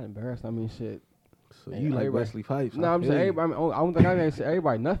 Nah, not embarrassed. I mean, shit. So you like Wesley Pipes? No, I'm saying everybody. I don't think I can say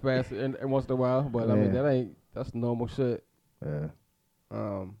everybody nut fast once in a while, but I mean that's normal shit. Yeah.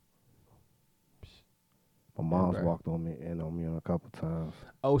 My mom's walked on me on a couple times.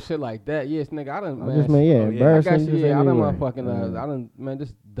 Oh, shit like that. Yes, nigga. I done. I just mean, embarrassing. I got you. I done anyway. motherfucking. I done, man,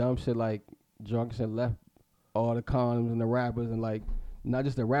 just dumb shit like drunk shit left all the condoms and the wrappers and like not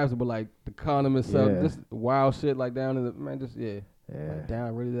just the wrappers but like the condom itself. Yeah. Just wild shit like down in the man. Just Yeah. like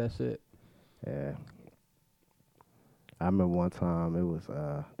down really that shit. Yeah. I remember one time it was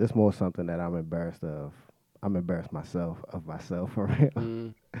this more something that I'm embarrassed of. I'm embarrassed myself for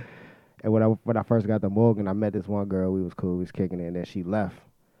real. And when I first got to Morgan, I met this one girl. We was cool. We was kicking it, and then she left,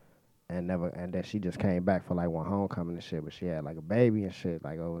 and then she just came back for like one homecoming and shit. But she had like a baby and shit.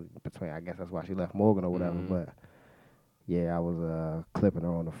 Like between, I guess that's why she left Morgan or whatever. But yeah, I was clipping her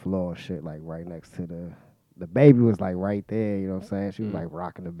on the floor and shit, like right next to the baby was like right there. You know what I'm saying? She was like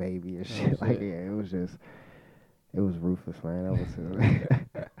rocking the baby and shit. Like it was ruthless, man. That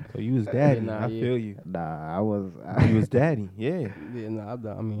was. So you was daddy. Nah, I feel you. Nah, I was. You was daddy. Yeah. Yeah, nah, I've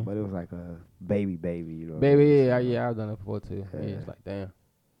done. I mean, But it was like a baby, you know. baby, yeah, I've done it before too. Yeah, it's like damn.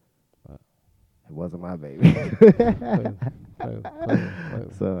 It wasn't my baby. Play.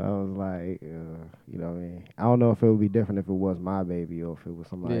 So I was like, you know what I mean? I don't know if it would be different if it was my baby or if it was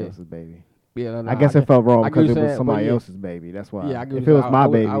somebody else's baby. Yeah, no, I guess it felt wrong I get because what it you're was saying, somebody but else's baby. That's why. Yeah, I get if what it was my I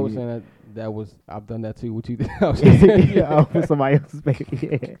baby. I was saying that was I've done that too. What you did? Yeah, for somebody else's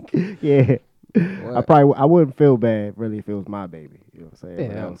baby. Yeah. What? I wouldn't feel bad really if it was my baby. You know what I'm saying? Yeah.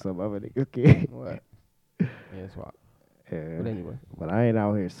 But that was some other nigga's kid. What? Yeah, it's wild. Yeah. But anyway, But I ain't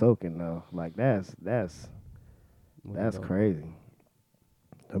out here soaking though. Like that's what you doing? crazy.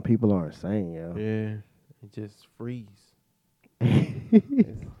 Them people are insane, yo. Yeah. It just freeze.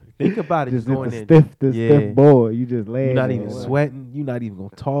 It's- Think about it. Just Just going the in. stiff board. You just laying You're not there. even What? sweating. You're not even gonna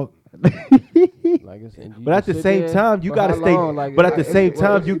talk. Like it's, and you But at just the sit same there time, you for gotta how stay. long? Like, But at the it's- same what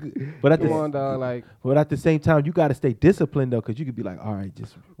time, is you. it? But at Come the. on, dog. Like, But at the same time, you gotta stay disciplined though, because you could be like, all right,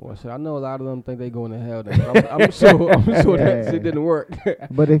 just. well, shit, I know a lot of them think they going to hell. Then. I'm sure that shit didn't work.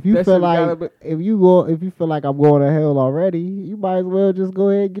 But if you That feel shit gotta like if you feel like I'm going to hell already, you might as well just go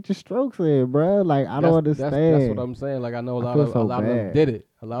ahead and get your strokes in, bruh. Like I don't understand. That's what I'm saying. Like I know a lot feel of so a lot of them bad. did it.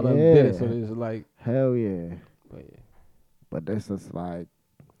 A lot of them did it. So Yeah. it's like, Hell yeah. but yeah. But this is like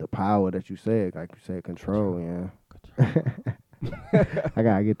the power that you said, like you said, control, yeah. I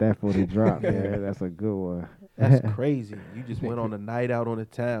gotta get that for the drop, yeah. That's a good one. That's crazy. You just went on a night out on the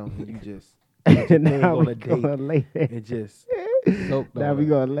town, and you just. And now on we a date. gonna lay there. It just. Soap, Now dog. we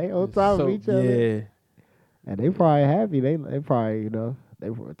gonna lay on top of each other. Yeah. And they probably happy. They probably,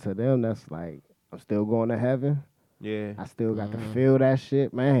 to them that's like, I'm still going to heaven. Yeah. I still got to feel that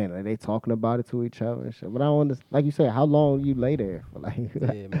shit, man. Like they talking about it to each other and shit. But I don't understand. Like you said, how long you lay there for? Like,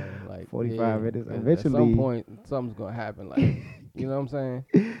 Yeah, man. Like 45 minutes. At some Eventually- point, something's gonna happen. Like, you know what I'm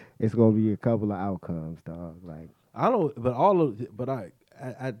saying? it's gonna be a couple of outcomes, dog. Like, I don't. But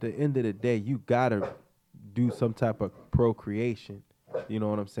at the end of the day, you gotta do some type of procreation. You know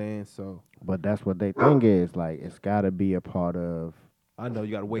what I'm saying? So but that's what they think is like. It's got to be a part of I know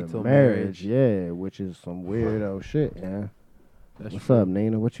you gotta wait the till marriage, marriage. yeah. Which is some weirdo shit, yeah. That's What's true. up,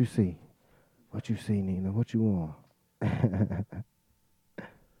 Nina? What you see? What you see, Nina? What you want?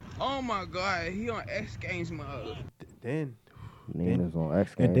 Oh my God, he on X Games mode. Then Nina's on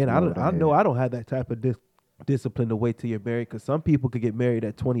X and Games then I mode know ahead. I don't have that type of discipline to wait till you're married, because some people could get married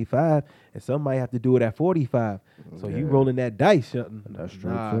at 25 and some might have to do it at 45. So you Yeah. rolling that dice. That's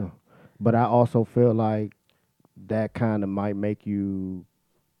true Nah. too. But I also feel like that kind of might make you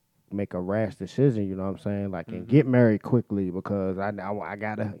make a rash decision, you know what I'm saying? Like, and get married quickly because I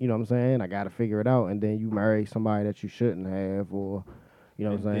gotta, you know what I'm saying? I gotta figure it out. And then you marry somebody that you shouldn't have, or, you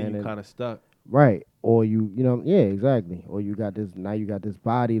know what I'm And saying? then you And- kind of stuck. right. Or you know, yeah, exactly. Or you got this, now you got this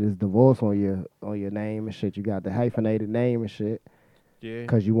body, this divorce on your name and shit. You got the hyphenated name and shit Yeah.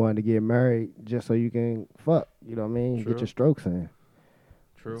 because you wanted to get married just so you can fuck, you know what I mean? True. Get your strokes in.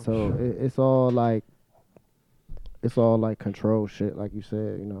 True. So it's all like, it's all like control shit, like you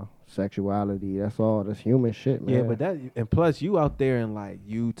said, sexuality. That's all. That's human shit, man. Yeah, but and plus you out there in like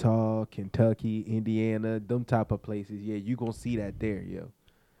Utah, Kentucky, Indiana, them type of places. Yeah, you gonna see that there, yo.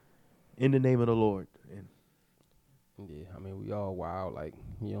 In the name of the Lord. And Yeah, I mean, we all wild. Like,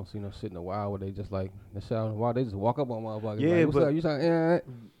 you don't see no shit in the wild where they just like, they shit out in the wild. They just walk up on motherfuckers. Yeah, like, what's but- up? You talking,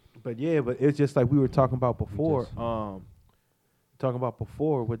 yeah. but it's just like we were talking about before. just- Talking about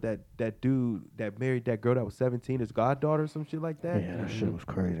before with that dude that married that girl that was 17, his goddaughter or some shit like that. Yeah, that shit was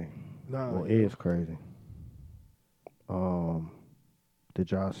crazy. Nah, Well, it is crazy.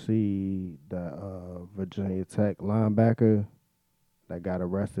 Did y'all see the Virginia Tech linebacker that got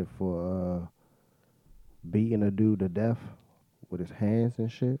arrested for beating a dude to death with his hands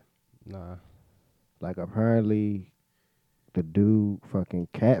and shit? Nah. Like, apparently the dude fucking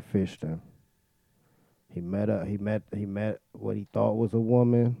catfished him. He met what he thought was a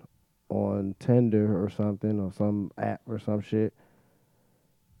woman on Tinder or something, or some app or some shit,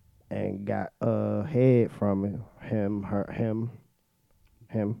 and got head from him.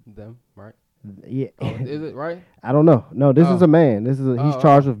 Them, right? Yeah. Oh, is it right? I don't know. No, this is Oh. a man. He's Oh,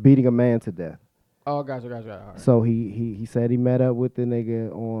 charged with beating a man to death. Oh, gotcha. All right. So he said he met up with the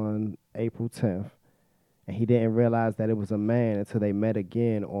nigga on April 10th, and he didn't realize that it was a man until they met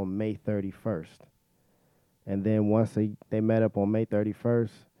again on May 31st. And then once they met up on May 31st,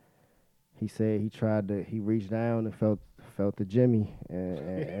 he said he reached down and felt the Jimmy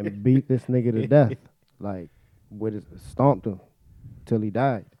and beat this nigga to death, like stomped him till he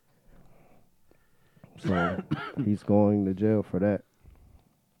died. So he's going to jail for that.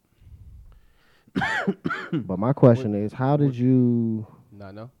 But my question is, how did you?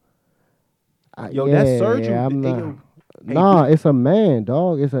 Nah, no. Yo, that's surgery. Yeah, I'm Hey, not. yo, hey, Nah, it's a man,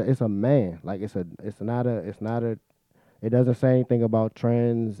 dog. It's a man. Like it's not a. It doesn't say anything about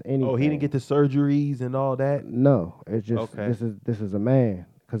trans anything. Oh, he didn't get the surgeries and all that. No, it's just Okay. this is a man.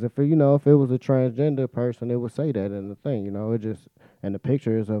 Because if it was a transgender person, it would say that in the thing. It just and the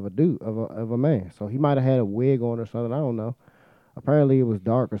picture is of a dude of a man. So he might have had a wig on or something. I don't know. Apparently it was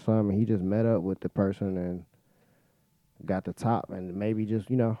dark or something. He just met up with the person and got the top, and maybe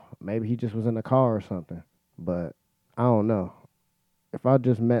maybe he just was in the car or something. But I don't know. If I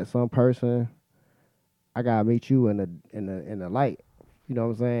just met some person, I gotta meet you in the light. You know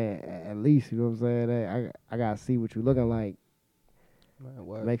what I'm saying? At least, you know what I'm saying? Hey, I gotta see what you're looking like. Man,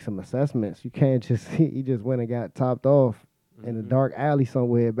 what? Make some assessments. You can't just he just went and got topped off in a dark alley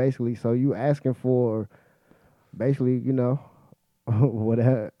somewhere, basically. So you asking for basically,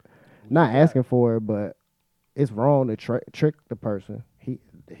 whatever. Not asking for it, but it's wrong to trick the person.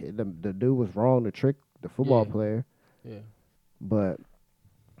 The dude was wrong to trick the football Yeah. player, Yeah. but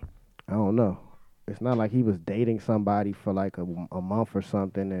I don't know. It's not like he was dating somebody for like a month or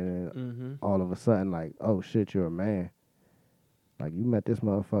something, and then all of a sudden, like, oh shit, you're a man. Like, you met this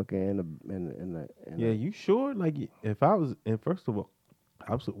motherfucker in the Yeah, you sure? Like, if I was, and first of all,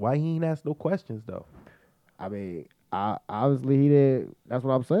 why he ain't ask no questions though? I mean, obviously he did. That's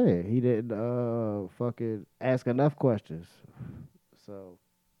what I'm saying. He didn't fucking ask enough questions. So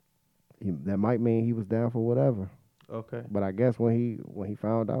that might mean he was down for whatever. Okay. But I guess when he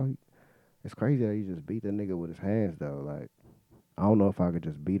found out, it's crazy that he just beat the nigga with his hands though. Like, I don't know if I could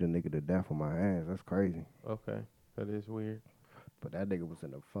just beat a nigga to death with my hands. That's crazy. Okay. That is weird. But that nigga was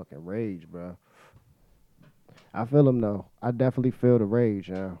in a fucking rage, bro. I feel him though. I definitely feel the rage,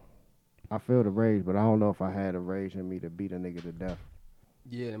 yeah. I feel the rage, but I don't know if I had a rage in me to beat a nigga to death.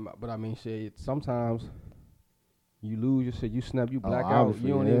 Yeah, but I mean, shit. Sometimes you lose your shit. You snap. You black out. Obviously,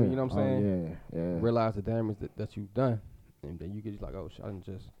 You don't yeah. even. You know what I'm saying? Yeah. Realize the damage that you've done, and then you get just like, oh, shit, I didn't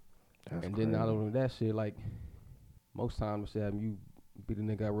just. That's and crazy. then not only that shit, like most times, shit, you beat a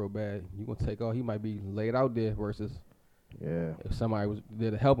nigga out real bad. You gonna take off. He might be laid out there versus Yeah. if somebody was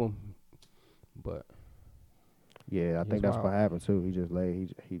there to help him. But Yeah, I He's think that's wild. what happened too. He just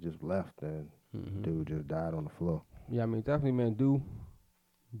he just left and mhm. dude just died on the floor. Yeah, I mean, definitely, man, do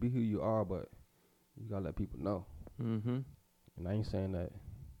be who you are, but you gotta let people know. Mm-hmm. And I ain't saying that,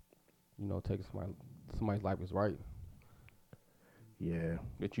 taking somebody's life is right. Yeah.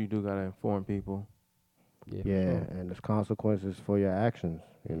 But you do gotta inform people. Yeah, for Yeah, sure. and there's consequences for your actions,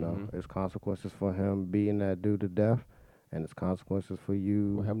 Mhm. There's consequences for him beating that dude to death, and there's consequences for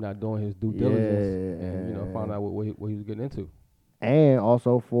you. For him not doing his due diligence and Yeah. find out what he was getting into. And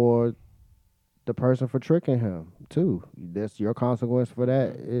also for the person for tricking him too. That's your consequence for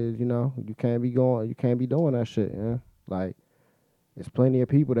that is, you can't be doing that shit, yeah. Like, there's plenty of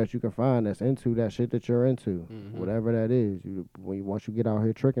people that you can find that's into that shit that you're into. Mhm. Whatever that is. Once you get out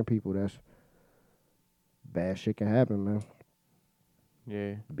here tricking people, that's bad shit can happen, man.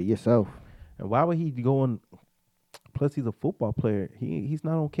 Yeah. Be yourself. And why would he go plus he's a football player. He's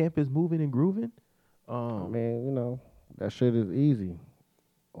not on campus moving and grooving. Man, you know, that shit is easy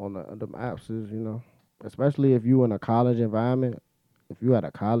on the apps is, you know, especially if you in a college environment. If you at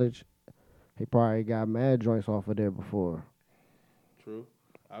a college, he probably got mad joints off of there before. True.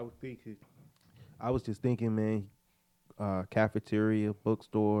 I was just thinking, man, cafeteria,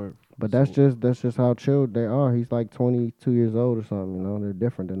 bookstore. But that's just how chilled they are. He's like 22 years old or something, you know. They're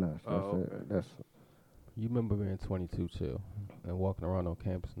different than us. That's Oh, it. okay. That's You remember being 22 chill and walking around on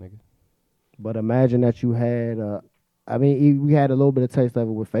campus, nigga? But imagine that you had, we had a little bit of taste of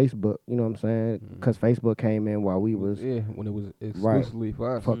it with Facebook. You know what I'm saying? Because Facebook came in while we was when it was exclusively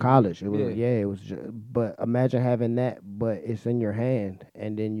for us. for college. It was Yeah. it was. But imagine having that, but it's in your hand,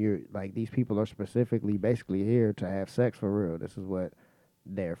 and then you're like, these people are specifically, basically here to have sex for real. This is what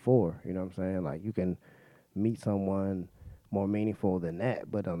they're for. You know what I'm saying? Like you can meet someone more meaningful than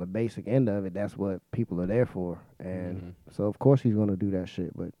that, but on the basic end of it, that's what people are there for. And so of course he's gonna do that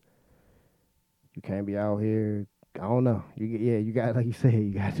shit, but you can't be out here. I don't know. You got, like you said,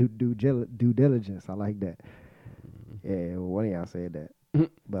 you got to do due diligence. I like that. Yeah, well, one of y'all said that,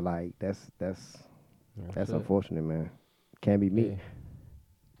 but like that's it. unfortunate, man. Can't be me. Yeah.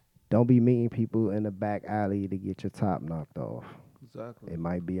 Don't be meeting people in the back alley to get your top knocked off. Exactly. It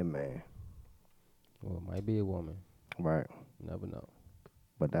might be a man, Well, it might be a woman. right? Never know.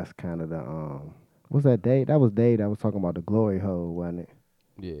 But that's kind of the what's that Dave? That was Dave that was talking about the glory hole, wasn't it?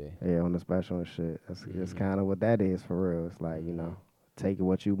 Yeah. Yeah, on the special and shit. That's kind of what that is for real. It's like, you know, take it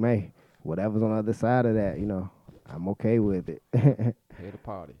what you may. Whatever's on the other side of that, you know, I'm okay with it. Here to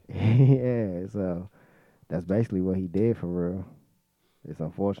party. Yeah, so that's basically what he did for real. It's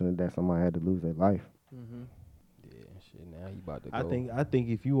unfortunate that somebody had to lose their life. Yeah, shit. Now you about to go.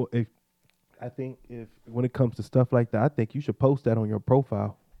 I think if when it comes to stuff like that, I think you should post that on your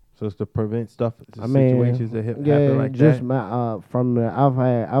profile, so as to prevent situations that happen like just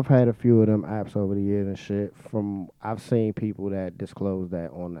that. I've had a few of them apps over the years and shit. I've seen people that disclose that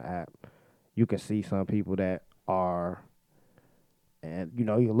on the app. You can see some people that are, and you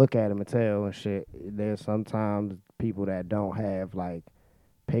know, you look at them and tell and shit. There's sometimes people that don't have like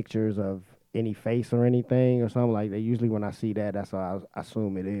pictures of any face or anything or something like that. Usually when I see that, that's how I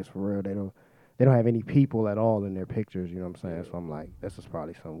assume it is for real. They don't have any people at all in their pictures, you know what I'm saying? So I'm like, this is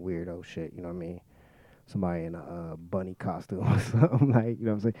probably some weirdo shit, you know what I mean? Somebody in a bunny costume or something, like, you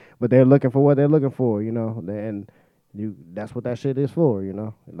know what I'm saying? But they're looking for what they're looking for, you know? That's what that shit is for, you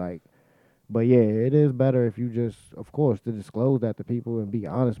know? Like, but yeah, it is better if you just, of course, to disclose that to people and be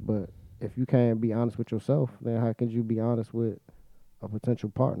honest, but if you can't be honest with yourself, then how can you be honest with a potential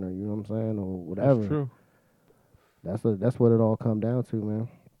partner, you know what I'm saying? Or whatever. That's true. That's what it all come down to, man.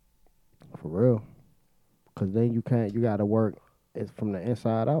 For real. Because then you got to work it from the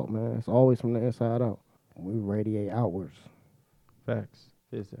inside out, man. It's always from the inside out. We radiate outwards. Facts.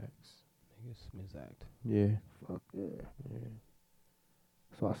 Physics. Niggas misact. Yeah. Fuck yeah.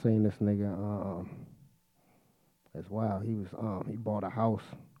 So I seen this nigga, it's wild. He bought a house.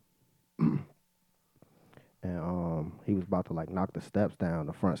 And he was about to like knock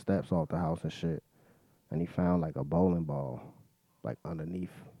the front steps off the house and shit. And he found like a bowling ball, like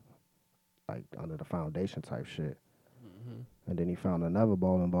underneath, like under the foundation type shit. And then he found another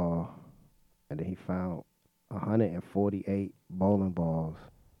bowling ball, and then he found 148 bowling balls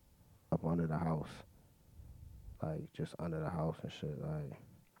up under the house, like just under the house and shit. Like,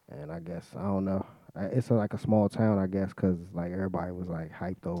 and I guess I don't know. It's like a small town, I guess, 'cause like everybody was like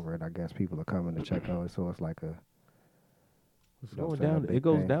hyped over it. I guess people are coming to check out it, so it's like a. It's You know what going I'm saying, down. a It big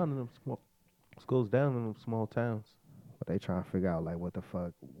goes thing. down in them small. It goes down in them small towns. But they trying to figure out like what the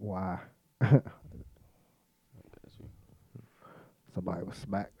fuck, why. Somebody was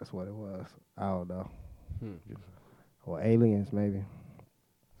smacked. That's what it was. I don't know. Or aliens, maybe.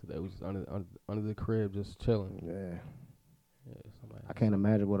 So they was under the crib just chilling. Yeah. Yeah, somebody. I can't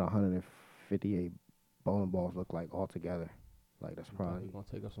imagine what 158 bowling balls look like altogether. Like that's probably gonna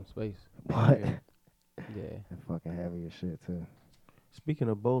take up some space. what. Yeah. And fucking heavy as shit too. Speaking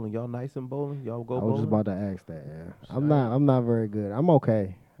of bowling, y'all nice in bowling? Y'all go I was bowling? just about to ask that. Yeah. Shit. I'm not very good. I'm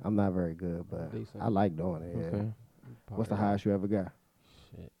okay. I'm not very good, but Decent. I like doing it. Yeah. Okay. What's the highest you ever got?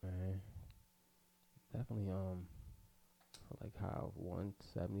 Shit, man. Definitely like how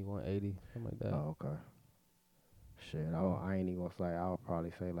 170, 180, something like that. Oh, okay. Shit, I ain't even gonna say. I'll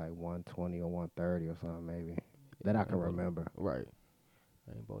probably say like 120 or 130 or something maybe. That I can remember. Right.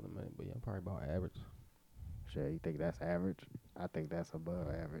 I ain't bowling many, but yeah, I'm probably about average. Shit, you think that's average? I think that's above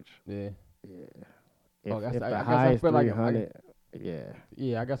average. Yeah. Yeah. Oh, If I the guess I highest feel like 300, yeah.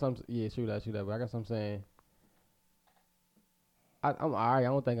 Yeah, I guess I'm. Yeah, shoot that. But I guess I'm saying. I'm alright. I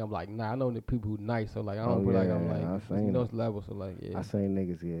don't think I'm like nah. I know the people who nice, so like I don't Oh, feel like yeah, I'm I like seen you know it. it's level. So like yeah, I seen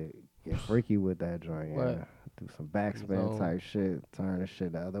niggas get freaky with that joint. What? Yeah, do some backspin Zone. type shit, turn the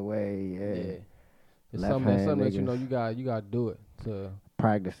shit the other way. Yeah, yeah. It's Left something hand that you know niggas. you gotta do it to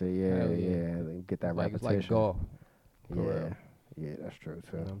practice it. Yeah, Hell yeah, yeah. get that it's repetition. like golf. For Yeah, real. yeah, that's true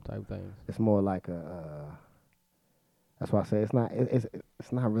too. You know, them type things. It's more like that's why I say it's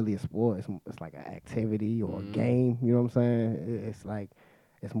not really a sport. It's like an activity or a game. You know what I'm saying? It's like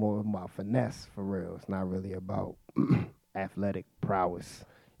it's more about finesse for real. It's not really about athletic prowess.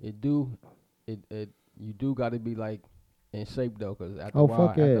 You do got to be like in shape though, cause after Oh, a while,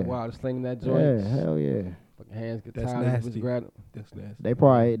 fuck yeah. after a while, slinging that joint, Yeah, hell yeah. fucking hands get That's tired. nasty. Just grab it. That's nasty. They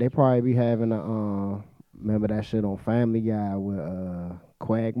probably be having a remember that shit on Family Guy with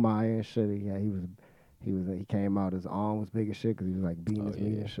Quagmire and shit. Yeah, he came out, his arm was big as shit because he was like beating Oh, his knee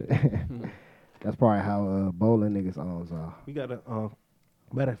yeah. and shit. That's probably how bowling niggas' arms are. We gotta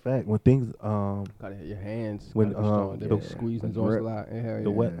matter of fact, when things Gotta hit your hands. When, gotta be strong. They be yeah, squeezing the joints a grip. lot. And hell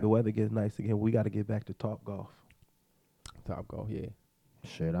yeah. the weather gets nice again, we gotta get back to Top Golf. Top golf, yeah.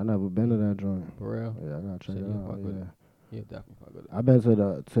 Shit, I never been to that joint. For real. Yeah, I gotta check Shit, it yeah, out. fuck with Yeah. it. Yeah, definitely fuck with it. I've been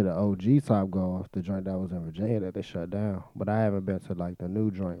to the OG Top Golf, the joint that was in Virginia that they shut down. But I haven't been to like the new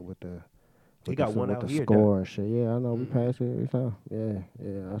joint with the He got one with out the here, score and shit. Yeah, I know we pass it every time.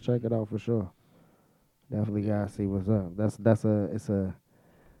 Yeah, I'll check it out for sure. Definitely gotta see what's up.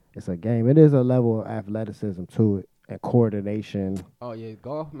 It's a game. It is a level of athleticism to it and coordination, Oh yeah,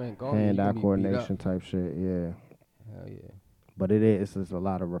 golf, man. Golf. you hand-eye can be beat coordination up. type shit. Yeah, Hell yeah. but it's just a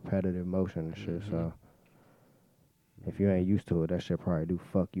lot of repetitive motion and shit. So if you ain't used to it, that shit probably do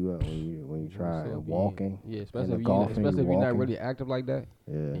fuck you up when you try So it. be- Walking. Yeah, the especially if you golfing, you especially if you're not walking. really active like that,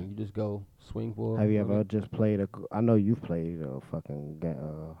 Yeah. and you just go swing for. Have you ever just played I know you've played a fucking game.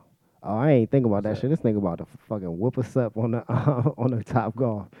 Oh, I ain't think about that What's shit. This nigga about to fucking whip us up on the on the Top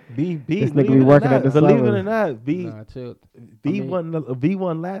Golf. B This nigga believe be it or working at not, the believe it summer. or not, B Nah, chill. V I mean,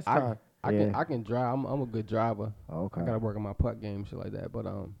 won last time. I can drive. I'm a good driver. Okay. I gotta work on my putt game, shit like that. But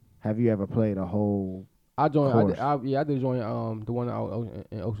Have you ever played a whole? I joined. Course. I did join the one out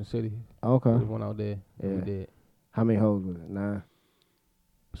in Ocean City. Okay. There's one out there. that Yeah. We did. How many holes was it? 9.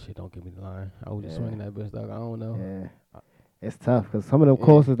 Shit, don't give me the line. I was just Yeah. swinging that bitch, dog. I don't know. Yeah. It's tough because some of them Yeah.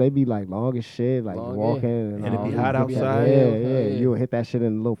 courses they be like long as shit, like Long, walking yeah. and And it all be this. hot You hit that- outside. Yeah, Yeah. You'll hit that shit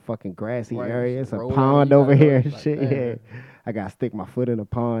in a little fucking grassy Right, area. It's a roll down, pond you over gotta here go, and like, shit. damn. Yeah, I gotta stick my foot in the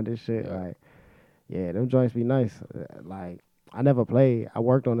pond and shit. Yeah. Like, yeah, them joints be nice. Like, I never played. I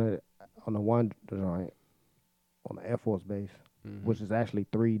worked on the one joint on the Air Force Base, Mhm. which is actually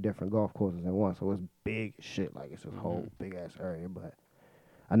 3 different golf courses in one. So it's big as shit. Like it's this whole Mhm. big ass area. But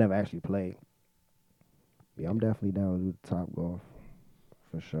I never actually played. Yeah, I'm definitely down to do the Top Golf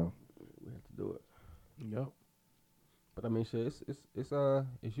for sure. We have to do it. Yep. But I mean, shit,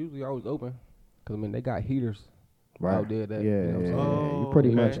 it's usually always open. Cause I mean, they got heaters Right. out there that Yeah, you know what I'm yeah, saying? yeah. You Oh, pretty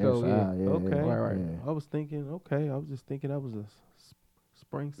okay. much So, inside. yeah. Yeah, Okay. yeah, Right. yeah. I was just thinking that was a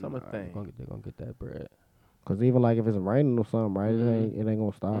spring summer Nah, thing. They're gonna get that bread. Cause even like if it's raining or something, right? Mhm. It ain't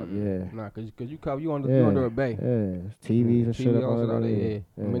gonna stop. Yeah. Nah, cause you under Yeah. you under a bay. Yeah. It's TVs and shit TV up also under out there. there.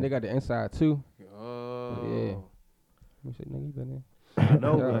 Yeah. I mean, they got the inside too. Oh. Yeah. Let me say, nigga, you been there. I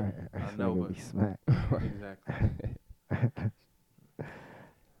know, Yeah. but I This know, nigga but be smacked. exactly.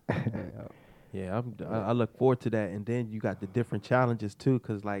 Yeah. Yeah, I look forward to that, and then you got the different challenges too,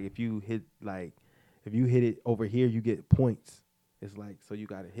 cause like if you hit it over here, you get points. It's like so you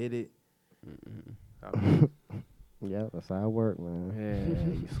gotta hit it. Yeah, that's how it work, man.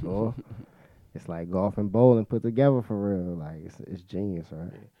 Yeah. You score. It's like golf and bowling put together for real. Like it's genius,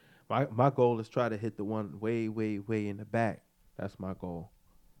 right? My goal is try to hit the one way in the back. That's my goal.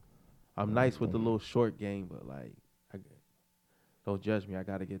 I'm nice with the little short game, but like, don't judge me. I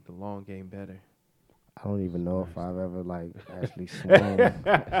got to get the long game better. I don't even know if I've ever like actually swung. yeah.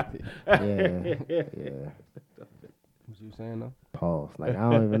 What you saying though? Pause. Like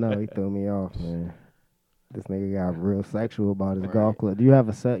I don't even know. He threw me off, man. This nigga got real sexual about his golf club. Do you have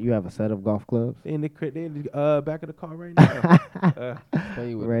a set? You have a set of golf clubs? They in the back of the car right now.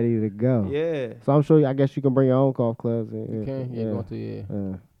 Play with it. Ready to go. Yeah. So I'm sure. I guess you can bring your own golf clubs. You can. Yeah. Going to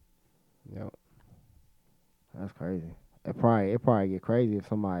yeah. Yep. That's crazy. It probably get crazy if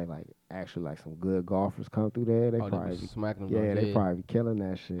somebody like actually like some good golfers come through there. They Oh, probably be smacking them. yeah, though. they probably be killing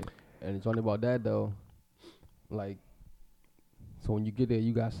that shit. And it's only about that though. Like, so when you get there,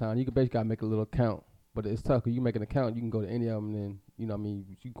 you got sign. You can basically gotta make a little account, but it's tough. 'Cause you make an account, you can go to any of them, and then you know what I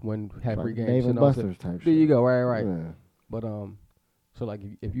mean. You can win, have free Like games. Dave shit and and all that. Buster's type shit. There you go. Right. Yeah. But so like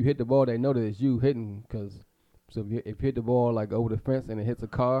if you hit the ball, they know that it's you hitting. 'Cause So if you hit the ball like over the fence and it hits a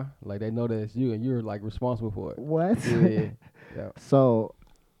car, like they know that it's you and you're like responsible for it. What? Yeah. Yeah. So,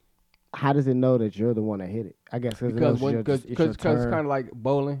 how does it know that you're the one that hit it? I guess Because it's it's kind of like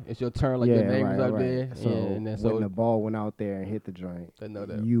bowling. It's your turn. Like your name is up there, So and then when the ball went out there and hit the joint, they know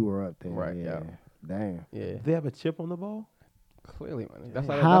that. you were up there. Right, Yeah. Damn. Yeah. They have a chip on the ball? Clearly, man. That's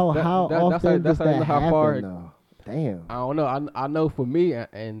How often does that how far. happen, though? Damn. I don't know. I know for me,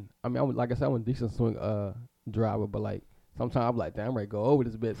 and I mean, like I said, I'm a decent swing driver, but like sometimes I'm like, damn, I'm ready to go over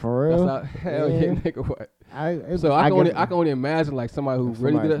this bitch. For real? That's how, hell yeah, nigga, what? So I can only imagine like somebody who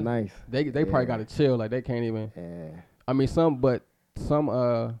really good at nice. They probably got to chill. Like they can't even. Yeah. I mean, some and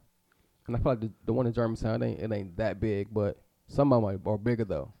I feel like the one in Germantown it ain't that big, but some of them are bigger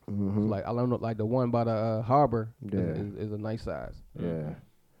though. Mm-hmm. Like I don't know, like the one by the harbor Yeah. is a nice size. Yeah.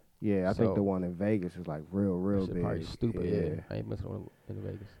 Yeah, I think So- the one in Vegas is like real Shit big. probably stupid. Yeah. I ain't messing with it in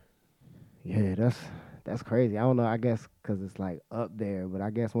Vegas. Yeah, that's crazy. I don't know. I guess because it's like up there, but I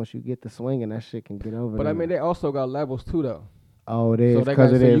guess once you get the swinging, that shit can get over. But I there. mean, they also got levels too though. Oh, it is So they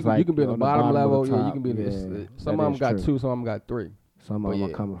because got, it so is you, like you can be on the bottom level. or the Yeah, you top. can be. Yeah, Some that of them is got true. 2, some of them got 3. Some of but them yeah. are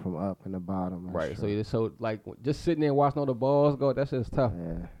coming from up and the bottom. That's Right. true. So like just sitting there and watching all the balls go, that shit's tough.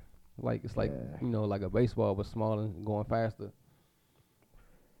 Yeah. Like it's like Yeah. like a baseball but smaller and going faster.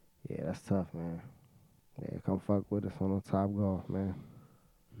 Yeah, that's tough, man. Yeah, come fuck with us on the Top Golf, man.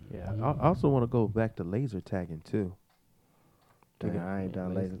 Yeah. I also want to go back to laser tagging too. Damn, I ain't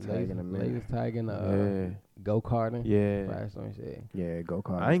done laser tag in a minute. Laser tagging, Yeah. go karting. Yeah. Fast on shit. Yeah, go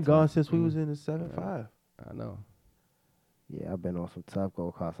kart. I ain't gone since we was in the 7.5. I know. Yeah, I've been on some tough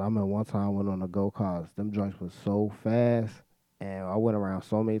go karts. I remember one time I went on the go karts. Them joints was so fast, and I went around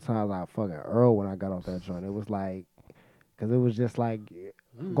so many times. I fucking Earl when I got off that joint. It was like, cause it was just like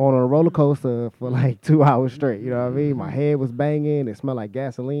going on a roller coaster for like 2 hours straight. You know what I mean? My head was banging. It smelled like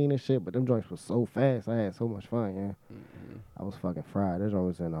gasoline and shit. But them joints was so fast. I had so much fun. Yeah, I was fucking fried. That joint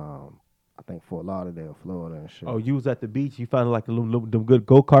was in I think Fort Lauderdale, Florida and shit. Oh, you was at the beach. You found like them good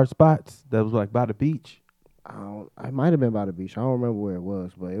go kart spots that was like by the beach. I might have been by the beach. I don't remember where it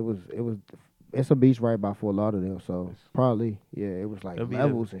was, but it's a beach right by Fort Lauderdale, so probably it was like That'd be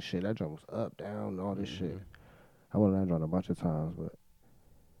levels and shit. That joint was up, down, and all this shit. I went on that joint a bunch of times, but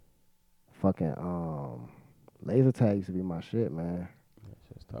fucking laser tag used to be my shit, man. That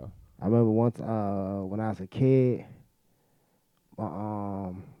shit's tough. I remember once when I was a kid,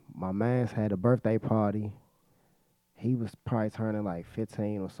 my man's had a birthday party. He was probably turning like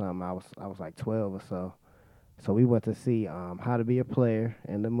 15 or something. I was like 12 or so. So we went to see How to Be a Player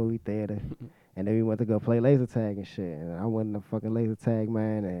in the movie theater, and then we went to go play laser tag and shit. And I went in the fucking laser tag,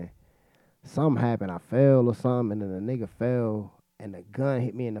 man, and something happened. I fell or something, and then the nigga fell, and the gun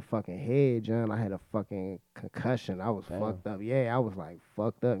hit me in the fucking head, John. I had a fucking concussion. I was fucked up. Yeah, I was like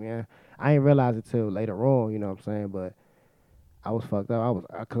fucked up, yeah. I didn't realize it till later on, you know what I'm saying? But I was fucked up.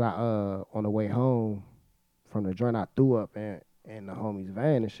 Cause I on the way home from the joint, I threw up in the homie's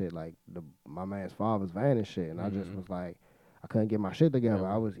van and shit, like my man's father's van and shit. And I just was like, I couldn't get my shit together.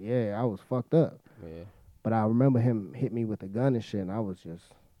 I was fucked up. Yeah. But I remember him hit me with the gun and shit, and I was just,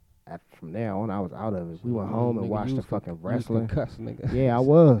 from there on, I was out of it. We went home and watched the fucking wrestling. Nigga. Yeah, I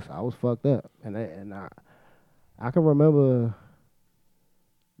was fucked up. And I can remember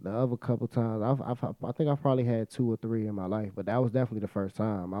the other couple times. I think I probably had 2 or 3 in my life, but that was definitely the first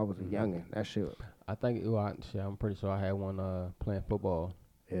time. I was a youngin'. That shit. I think I'm pretty sure I had one playing football.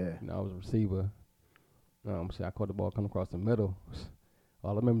 Yeah. I was a receiver. I caught the ball coming across the middle.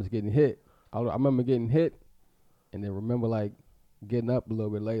 All I remember is getting hit. I remember getting hit, and then remember like getting up a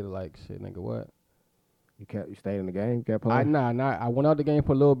little bit later, like shit, nigga, what? You stayed in the game? You kept playing? I went out the game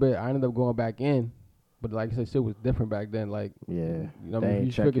for a little bit. I ended up going back in, but like I said, shit was different back then. Like Yeah. you know, what I They mean,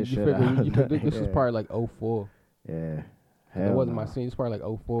 ain't check your shit out. This was Yeah. probably like 04. Yeah. It wasn't my senior. It's probably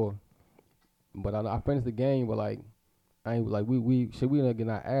like 04. But I finished the game, but like I ain't like we ended up getting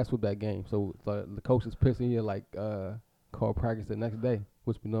our ass with that game. So the coach is pissing here like call practice the next day,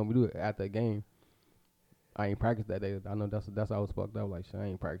 which we normally do after that game. I ain't practiced that day. I know that's how I was fucked up. Like shit, I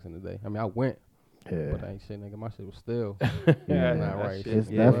ain't practicing today. I mean I went, but I ain't shit, nigga. My shit was still not right. It's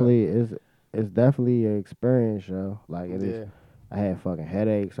definitely an experience, yo. Like it is. I had fucking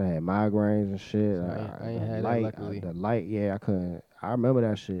headaches. I had migraines and shit. I ain't had that, luckily. The light, I couldn't. I remember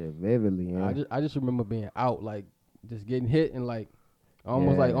that shit vividly. Yeah. I just remember being out, like just getting hit and like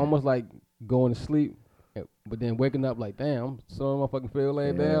almost like going to sleep, but then waking up like damn, so my fucking feel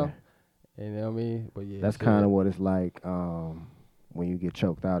laying down. And you know what I mean? But yeah, that's kind of what it's like when you get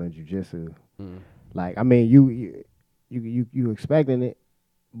choked out in jiu-jitsu. Mm. Like I mean, you expecting it,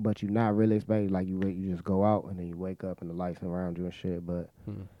 but you're not really expecting. Like you just go out and then you wake up and the lights around you and shit. But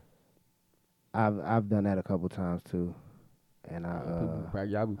I've done that a couple times too, and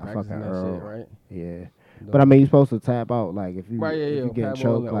Y'all be I practicing fucking that Earl. shit, right? Yeah. But I mean, you're supposed to tap out, like if you Right, yeah, if yeah. you getting Pat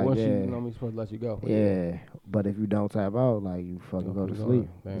choked, Ball, like once yeah, you know me, supposed to let you go. yeah. But if you don't tap out, like you fucking Don't go to keep sleep. going.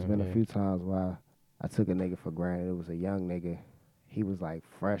 There's Damn, been a yeah. few times where I took a nigga for granted. It was a young nigga. He was like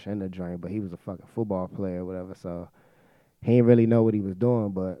fresh in the joint, but he was a fucking football player or whatever. So he didn't really know what he was doing.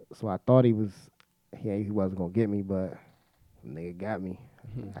 But so I thought he wasn't gonna get me, but nigga got me.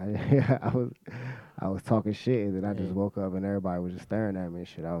 I was talking shit, and then I just woke up and everybody was just staring at me and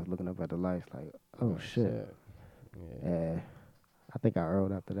shit. I was looking up at the lights like, oh shit. Yeah. I think I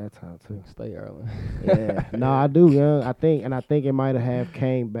earled after that time too. Stay early. Yeah. No, I do, yeah. I think it might have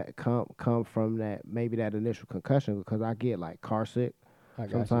come from that, maybe that initial concussion, because I get like car sick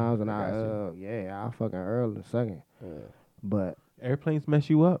sometimes, and I fucking earl in a second. Yeah. But Airplanes mess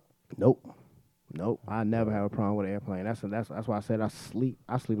you up. nope. I never have a problem with an airplane. That's why I said I sleep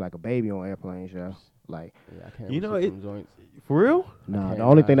like a baby on airplanes, yo. Like, Yeah, I can't You know, sleep it- them joints. For real? nah, can't the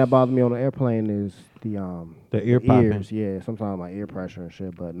only lie. thing that bothers me on the airplane is the ear popping. ears. Yeah, sometimes my ear pressure and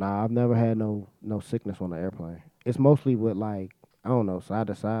shit. But nah, I've never had no sickness on the airplane. It's mostly with like, I don't know, side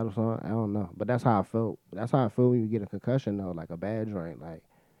to side or something. I don't know. But that's how I felt. That's how I feel when you get a concussion though, like a bad joint. Like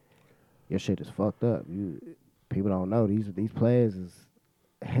your shit is fucked up. People don't know these players is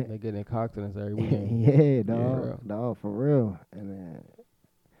They get in cocktails every weekend. yeah, real. dog, for real. And then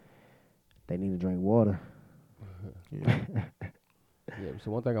they need to drink water. Yeah. Yeah.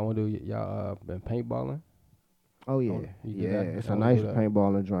 So one thing I want to do, y'all been paintballing. Oh yeah, you did yeah. that? It's I a wanna nice do that.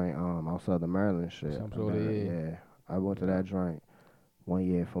 paintballing joint. Outside the Maryland shit. Some sort of, yeah. Yeah, I went to that joint 1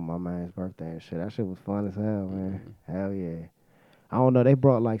 year for my man's birthday and shit. That shit was fun as hell, man. Hell yeah. I don't know. They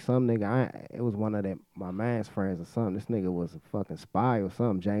brought like some nigga. It was one of my man's friends or something. This nigga was a fucking spy or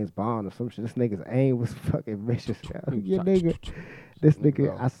something, James Bond or some shit. This nigga's aim was fucking vicious. Yeah, nigga. This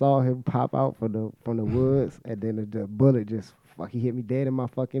nigga, I saw him pop out from the woods, and then the bullet just he hit me dead in my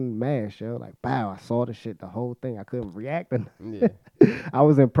fucking mask, yo. Like, pow! I saw the shit, the whole thing. I couldn't react. Yeah. I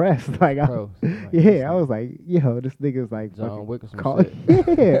was impressed. Like, Pros. Like, yeah, I was like, yo, this nigga's like John fucking Wick or some call- shit.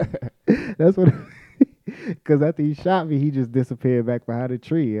 Yeah, that's what. Because after he shot me, he just disappeared back behind a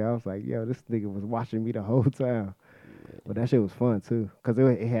tree. I was like, yo, this nigga was watching me the whole time. But that shit was fun too, cause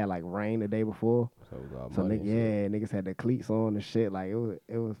it had like rain the day before. So, it was all So muddy and shit. niggas had the cleats on and shit. Like it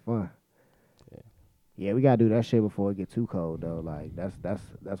was fun. Yeah, we gotta do that shit before it get too cold though. Like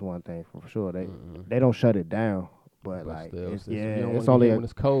that's one thing for sure. They don't shut it down, but like still, it's, you yeah, don't it's wanna only get when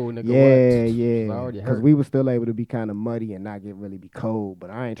it's cold, nigga. yeah, what? It's yeah. already Because hurt. we were still able to be kind of muddy and not really be cold. But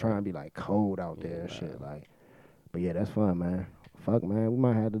I ain't trying to be like cold out there and shit. Like, but yeah, that's fun, man. Fuck, man, we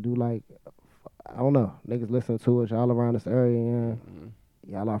might have to do like, I don't know, niggas listen to us, y'all around this area,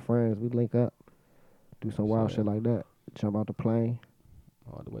 yeah. Y'all our friends. We link up, do some wild shit like that. Jump out the plane.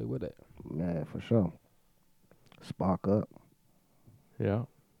 All the way with it. Yeah, for sure. Spark up. Yeah.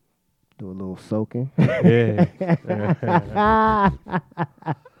 Do a little soaking. Yeah.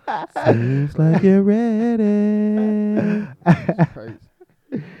 Seems like you're ready. Crazy.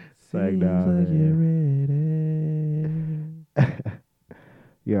 Seems nah, like you're ready.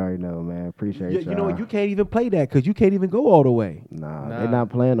 You already know, man. Appreciate y'all. You know what? You can't even play that because you can't even go all the way. Nah, they not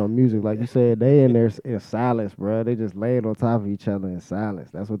playing on music. Like you said, they in there in silence, bro. They just laying on top of each other in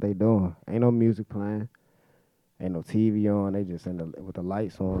silence. That's what they doing. Ain't no music playing. Ain't no TV on. They just with the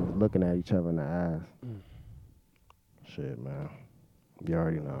lights on, looking at each other in the eyes. Shit, man. You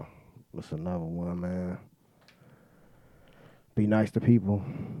already know. What's another one, man? Be nice to people.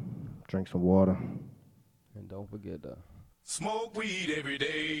 Drink some water. And don't forget Smoke weed every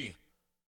day.